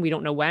happen. We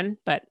don't know when,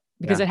 but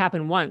because it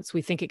happened once,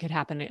 we think it could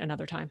happen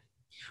another time.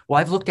 Well,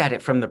 I've looked at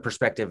it from the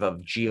perspective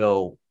of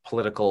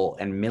geopolitical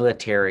and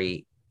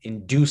military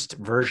induced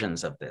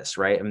versions of this,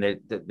 right? I mean,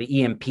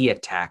 the EMP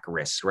attack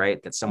risks,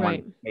 right? That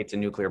someone makes a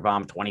nuclear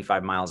bomb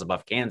 25 miles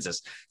above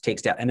Kansas,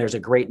 takes down. And there's a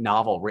great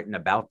novel written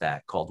about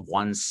that called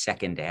 1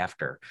 Second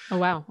After. Oh,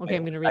 wow. Okay.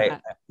 I'm going to read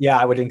that. Yeah,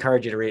 I would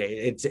encourage you to read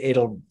it.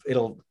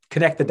 It'll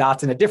connect the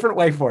dots in a different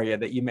way for you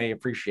that you may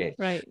appreciate.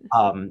 Right.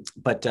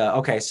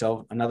 Okay.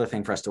 So another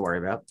thing for us to worry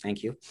about.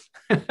 Thank you.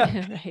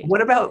 Right.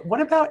 What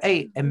about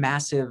a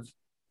massive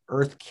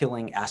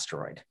Earth-killing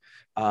asteroid?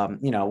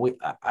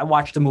 I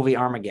watched the movie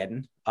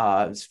Armageddon.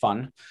 It was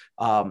fun.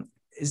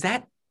 Is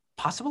that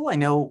possible? I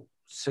know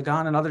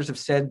Sagan and others have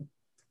said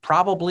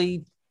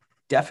probably,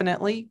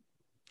 definitely,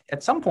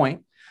 at some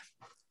point.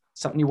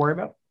 Something you worry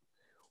about?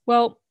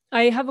 Well,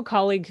 I have a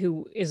colleague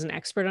who is an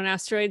expert on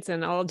asteroids,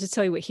 and I'll just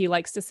tell you what he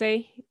likes to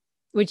say,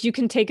 which you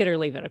can take it or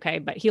leave it, okay?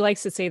 But he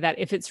likes to say that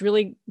if it's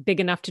really big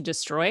enough to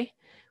destroy,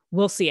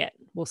 we'll see it.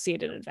 We'll see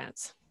it in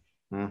advance.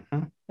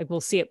 Mm-hmm.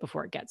 We'll see it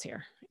before it gets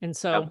here. And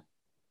so,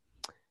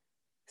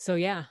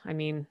 yeah, I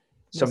mean.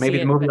 So maybe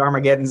the movie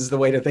Armageddon is the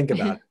way to think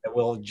about it.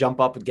 We'll jump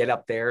up and get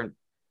up there and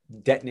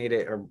detonate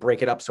it or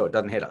break it up so it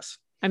doesn't hit us.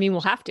 I mean,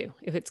 we'll have to.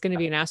 If it's going to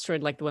be an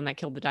asteroid like the one that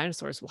killed the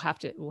dinosaurs, we'll have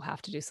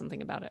to do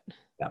something about it.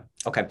 Yeah.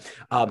 Okay.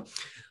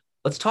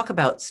 Let's talk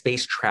about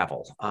space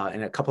travel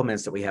in a couple of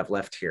minutes that we have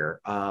left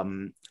here.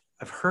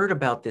 I've heard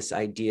about this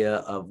idea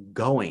of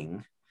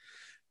going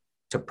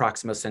to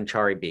Proxima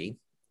Centauri B,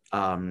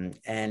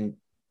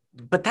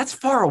 but that's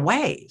far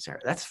away, Sarah.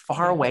 That's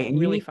far away, and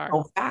really you need far. to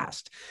go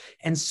fast.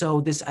 And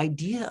so this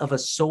idea of a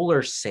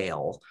solar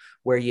sail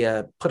where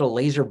you put a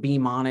laser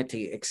beam on it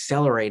to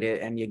accelerate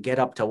it, and you get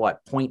up to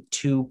what,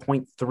 0.2,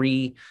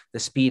 0.3, the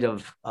speed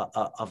of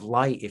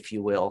light, if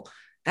you will.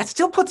 That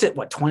still puts it,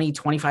 what, 20,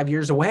 25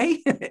 years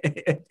away,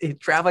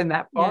 traveling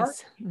that far?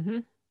 Yes. Mm-hmm.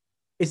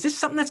 Is this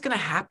something that's going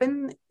to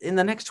happen in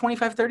the next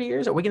 25, 30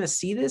 years? Are we going to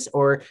see this,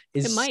 or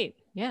is... It might.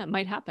 Yeah, it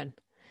might happen.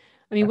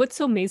 I mean, what's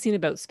so amazing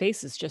about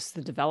space is just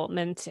the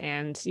development.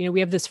 And, we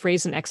have this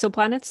phrase in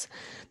exoplanets,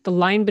 the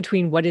line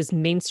between what is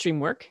mainstream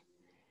work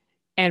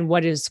and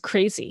what is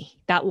crazy,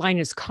 that line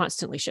is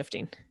constantly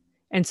shifting.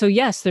 And so,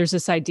 yes, there's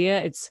this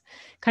idea. It's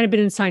kind of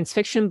been in science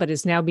fiction, but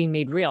is now being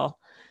made real.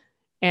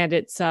 And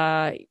it's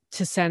to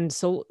send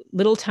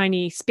little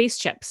tiny space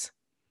ships,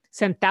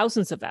 send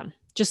thousands of them,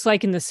 just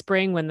like in the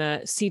spring when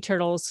the sea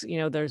turtles,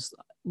 there's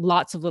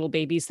lots of little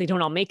babies, they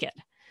don't all make it.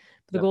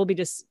 But the goal will be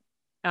to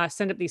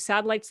send up these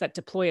satellites that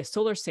deploy a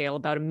solar sail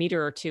about 1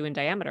 meter or 2 in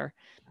diameter,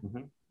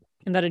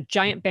 and that a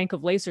giant bank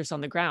of lasers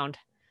on the ground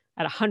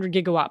at 100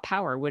 gigawatt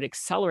power would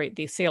accelerate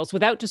these sails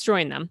without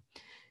destroying them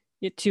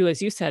to,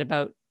 as you said,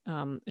 about a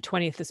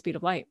 20th the speed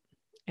of light.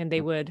 And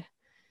they would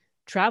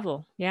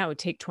travel. Yeah, it would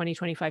take 20,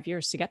 25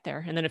 years to get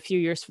there, and then a few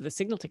years for the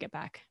signal to get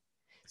back.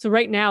 So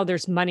right now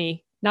there's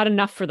money, not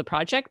enough for the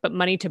project, but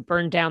money to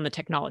burn down the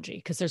technology,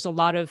 because there's a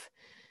lot of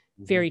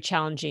very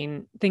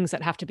challenging things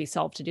that have to be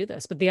solved to do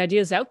this. But the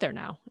idea is out there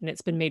now, and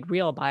it's been made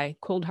real by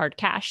cold hard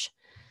cash.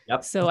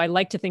 Yep. So I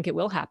like to think it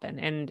will happen.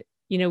 And,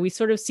 we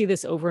sort of see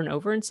this over and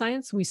over in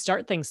science. We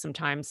start things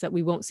sometimes that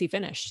we won't see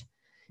finished.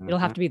 It'll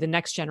have to be the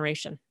next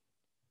generation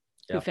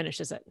who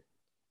finishes it.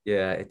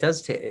 Yeah, it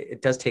does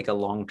take a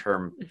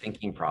long-term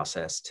thinking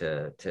process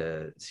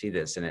to see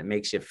this, and it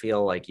makes you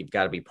feel like you've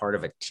got to be part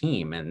of a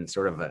team and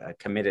sort of a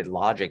committed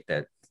logic,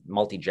 that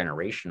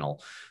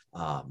multi-generational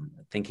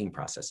thinking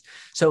process.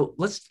 So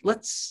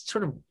let's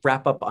sort of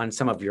wrap up on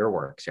some of your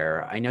work,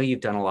 Sarah. I know you've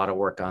done a lot of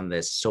work on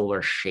this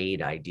solar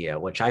shade idea,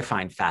 which I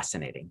find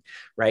fascinating,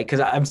 right? Because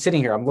I'm sitting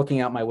here, I'm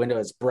looking out my window,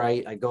 it's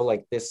bright. I go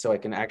like this so I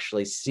can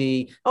actually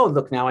see. Oh,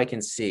 look, now I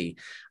can see.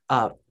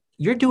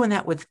 You're doing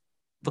that with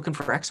looking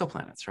for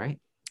exoplanets, right?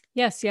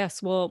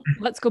 Yes. Well,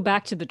 let's go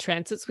back to the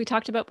transits we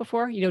talked about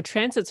before.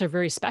 Transits are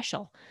very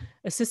special.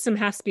 A system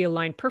has to be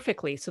aligned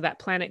perfectly so that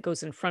planet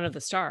goes in front of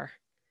the star.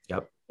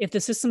 Yep. If the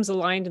system's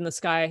aligned in the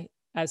sky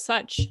as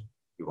such,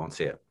 you won't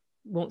see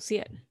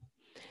it.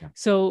 Yeah.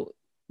 So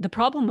the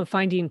problem of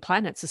finding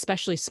planets,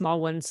 especially small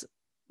ones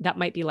that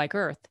might be like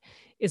Earth,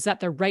 is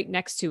that they're right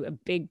next to a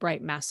big,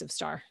 bright, massive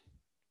star.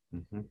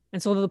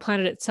 And so the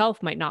planet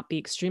itself might not be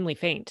extremely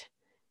faint.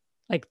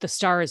 Like the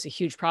star is a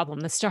huge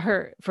problem. The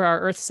star, for our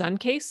Earth Sun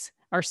case,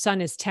 our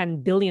sun is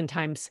 10 billion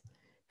times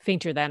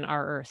fainter than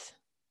our Earth.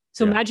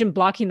 So imagine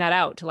blocking that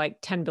out to like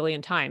 10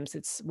 billion times.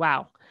 It's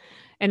wow.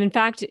 And in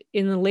fact,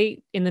 in the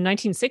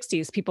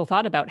 1960s, people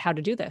thought about how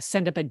to do this,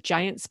 send up a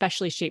giant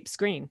specially shaped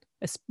screen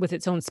with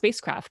its own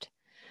spacecraft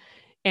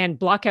and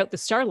block out the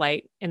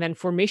starlight, and then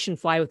formation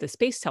fly with a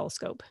space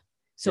telescope.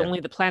 So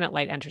only the planet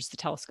light enters the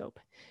telescope.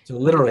 So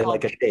literally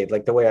like a shade,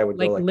 like the way I would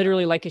go.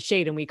 Literally like a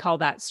shade. And we call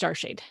that star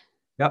shade.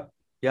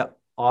 Yep.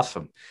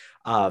 Awesome.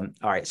 All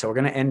right. So we're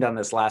going to end on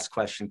this last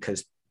question,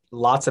 because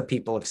lots of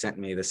people have sent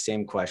me the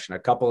same question. A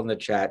couple in the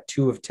chat,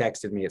 2 have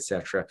texted me,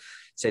 etc.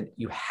 Said,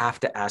 you have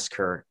to ask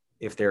her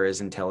if there is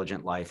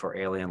intelligent life or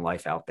alien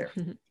life out there.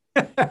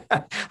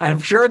 I'm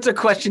sure it's a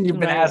question you've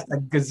been asked a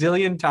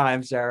gazillion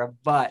times, Sarah,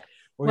 but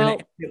we're going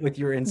to end it with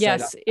your insight.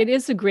 Yes, it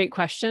is a great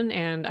question.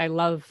 And I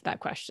love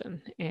that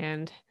question.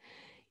 And,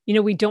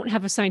 we don't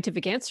have a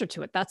scientific answer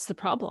to it. That's the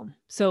problem.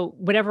 So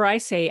whatever I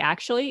say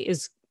actually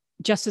is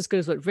just as good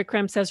as what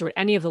Vikram says or what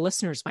any of the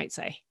listeners might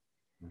say.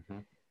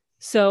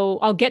 So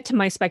I'll get to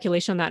my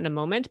speculation on that in a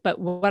moment. But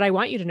what I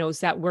want you to know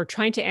is that we're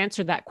trying to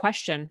answer that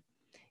question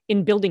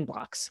in building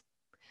blocks.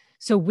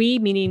 So we,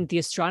 meaning the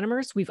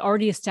astronomers, we've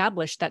already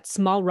established that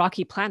small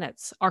rocky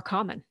planets are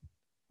common.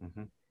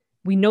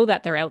 We know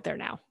that they're out there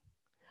now.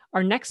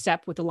 Our next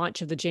step with the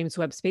launch of the James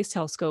Webb Space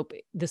Telescope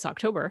this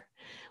October,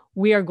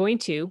 we are going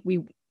to,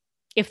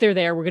 if they're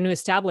there, we're going to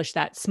establish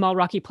that small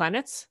rocky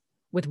planets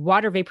with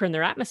water vapor in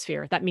their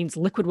atmosphere, that means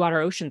liquid water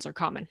oceans are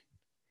common.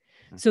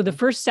 So the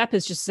first step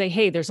is just to say,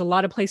 hey, there's a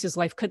lot of places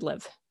life could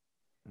live.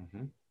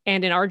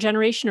 And in our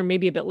generation, or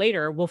maybe a bit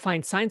later, we'll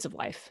find signs of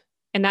life.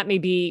 And that may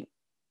be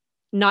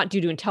not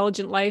due to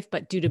intelligent life,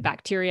 but due to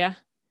bacteria.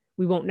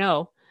 We won't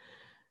know.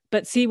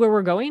 But see where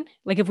we're going?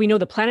 Like if we know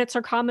the planets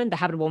are common, the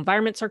habitable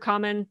environments are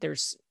common,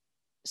 there's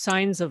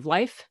signs of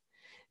life,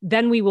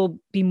 then we will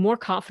be more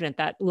confident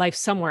that life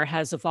somewhere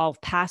has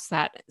evolved past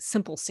that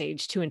simple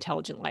stage to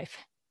intelligent life.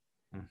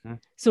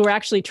 So we're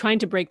actually trying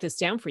to break this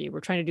down for you. We're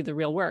trying to do the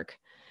real work.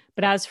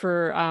 But as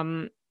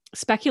for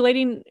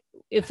speculating,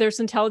 if there's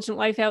intelligent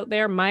life out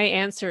there, my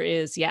answer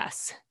is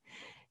yes.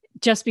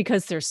 Just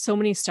because there's so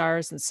many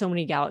stars and so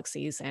many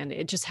galaxies, and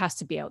it just has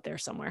to be out there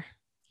somewhere.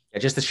 Yeah,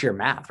 just the sheer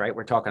math, right?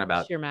 We're talking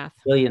about sheer math.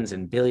 Billions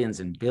and billions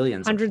and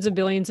billions. Hundreds of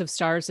billions of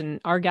stars in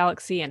our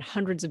galaxy and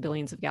hundreds of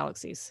billions of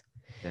galaxies.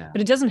 Yeah.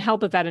 But it doesn't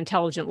help if that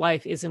intelligent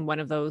life is in one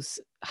of those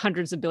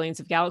hundreds of billions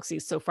of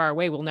galaxies so far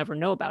away, we'll never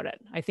know about it.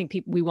 I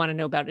think we want to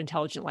know about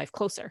intelligent life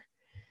closer.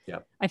 Yeah.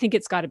 I think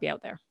it's got to be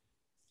out there.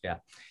 Yeah.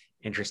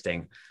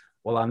 Interesting.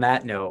 Well, on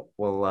that note,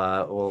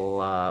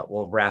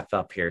 we'll wrap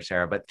up here,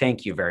 Sarah, but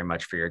thank you very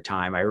much for your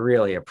time. I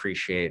really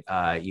appreciate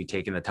you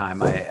taking the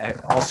time. I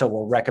also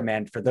will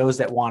recommend for those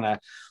that want to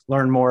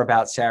learn more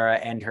about Sarah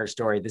and her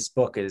story, this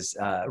book is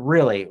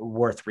really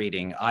worth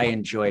reading. I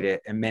enjoyed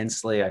it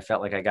immensely. I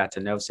felt like I got to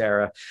know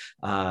Sarah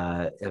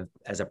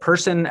as a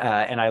person,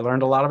 and I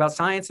learned a lot about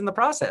science in the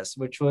process,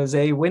 which was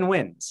a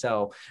win-win.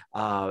 So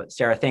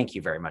Sarah, thank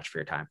you very much for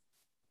your time.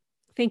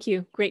 Thank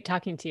you. Great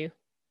talking to you.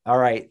 All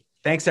right.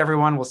 Thanks,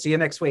 everyone. We'll see you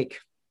next week.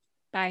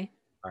 Bye.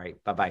 All right.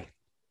 Bye-bye.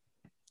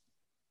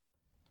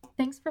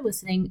 Thanks for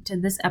listening to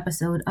this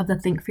episode of the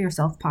Think for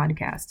Yourself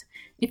podcast.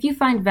 If you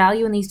find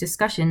value in these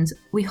discussions,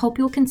 we hope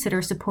you'll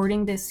consider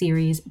supporting this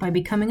series by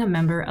becoming a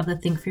member of the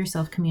Think for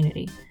Yourself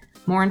community.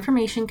 More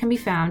information can be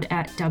found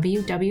at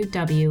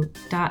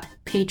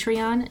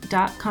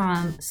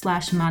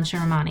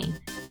www.patreon.com/Mansharamani.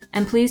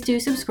 And please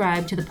do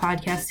subscribe to the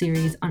podcast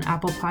series on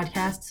Apple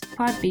Podcasts,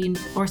 Podbean,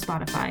 or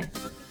Spotify.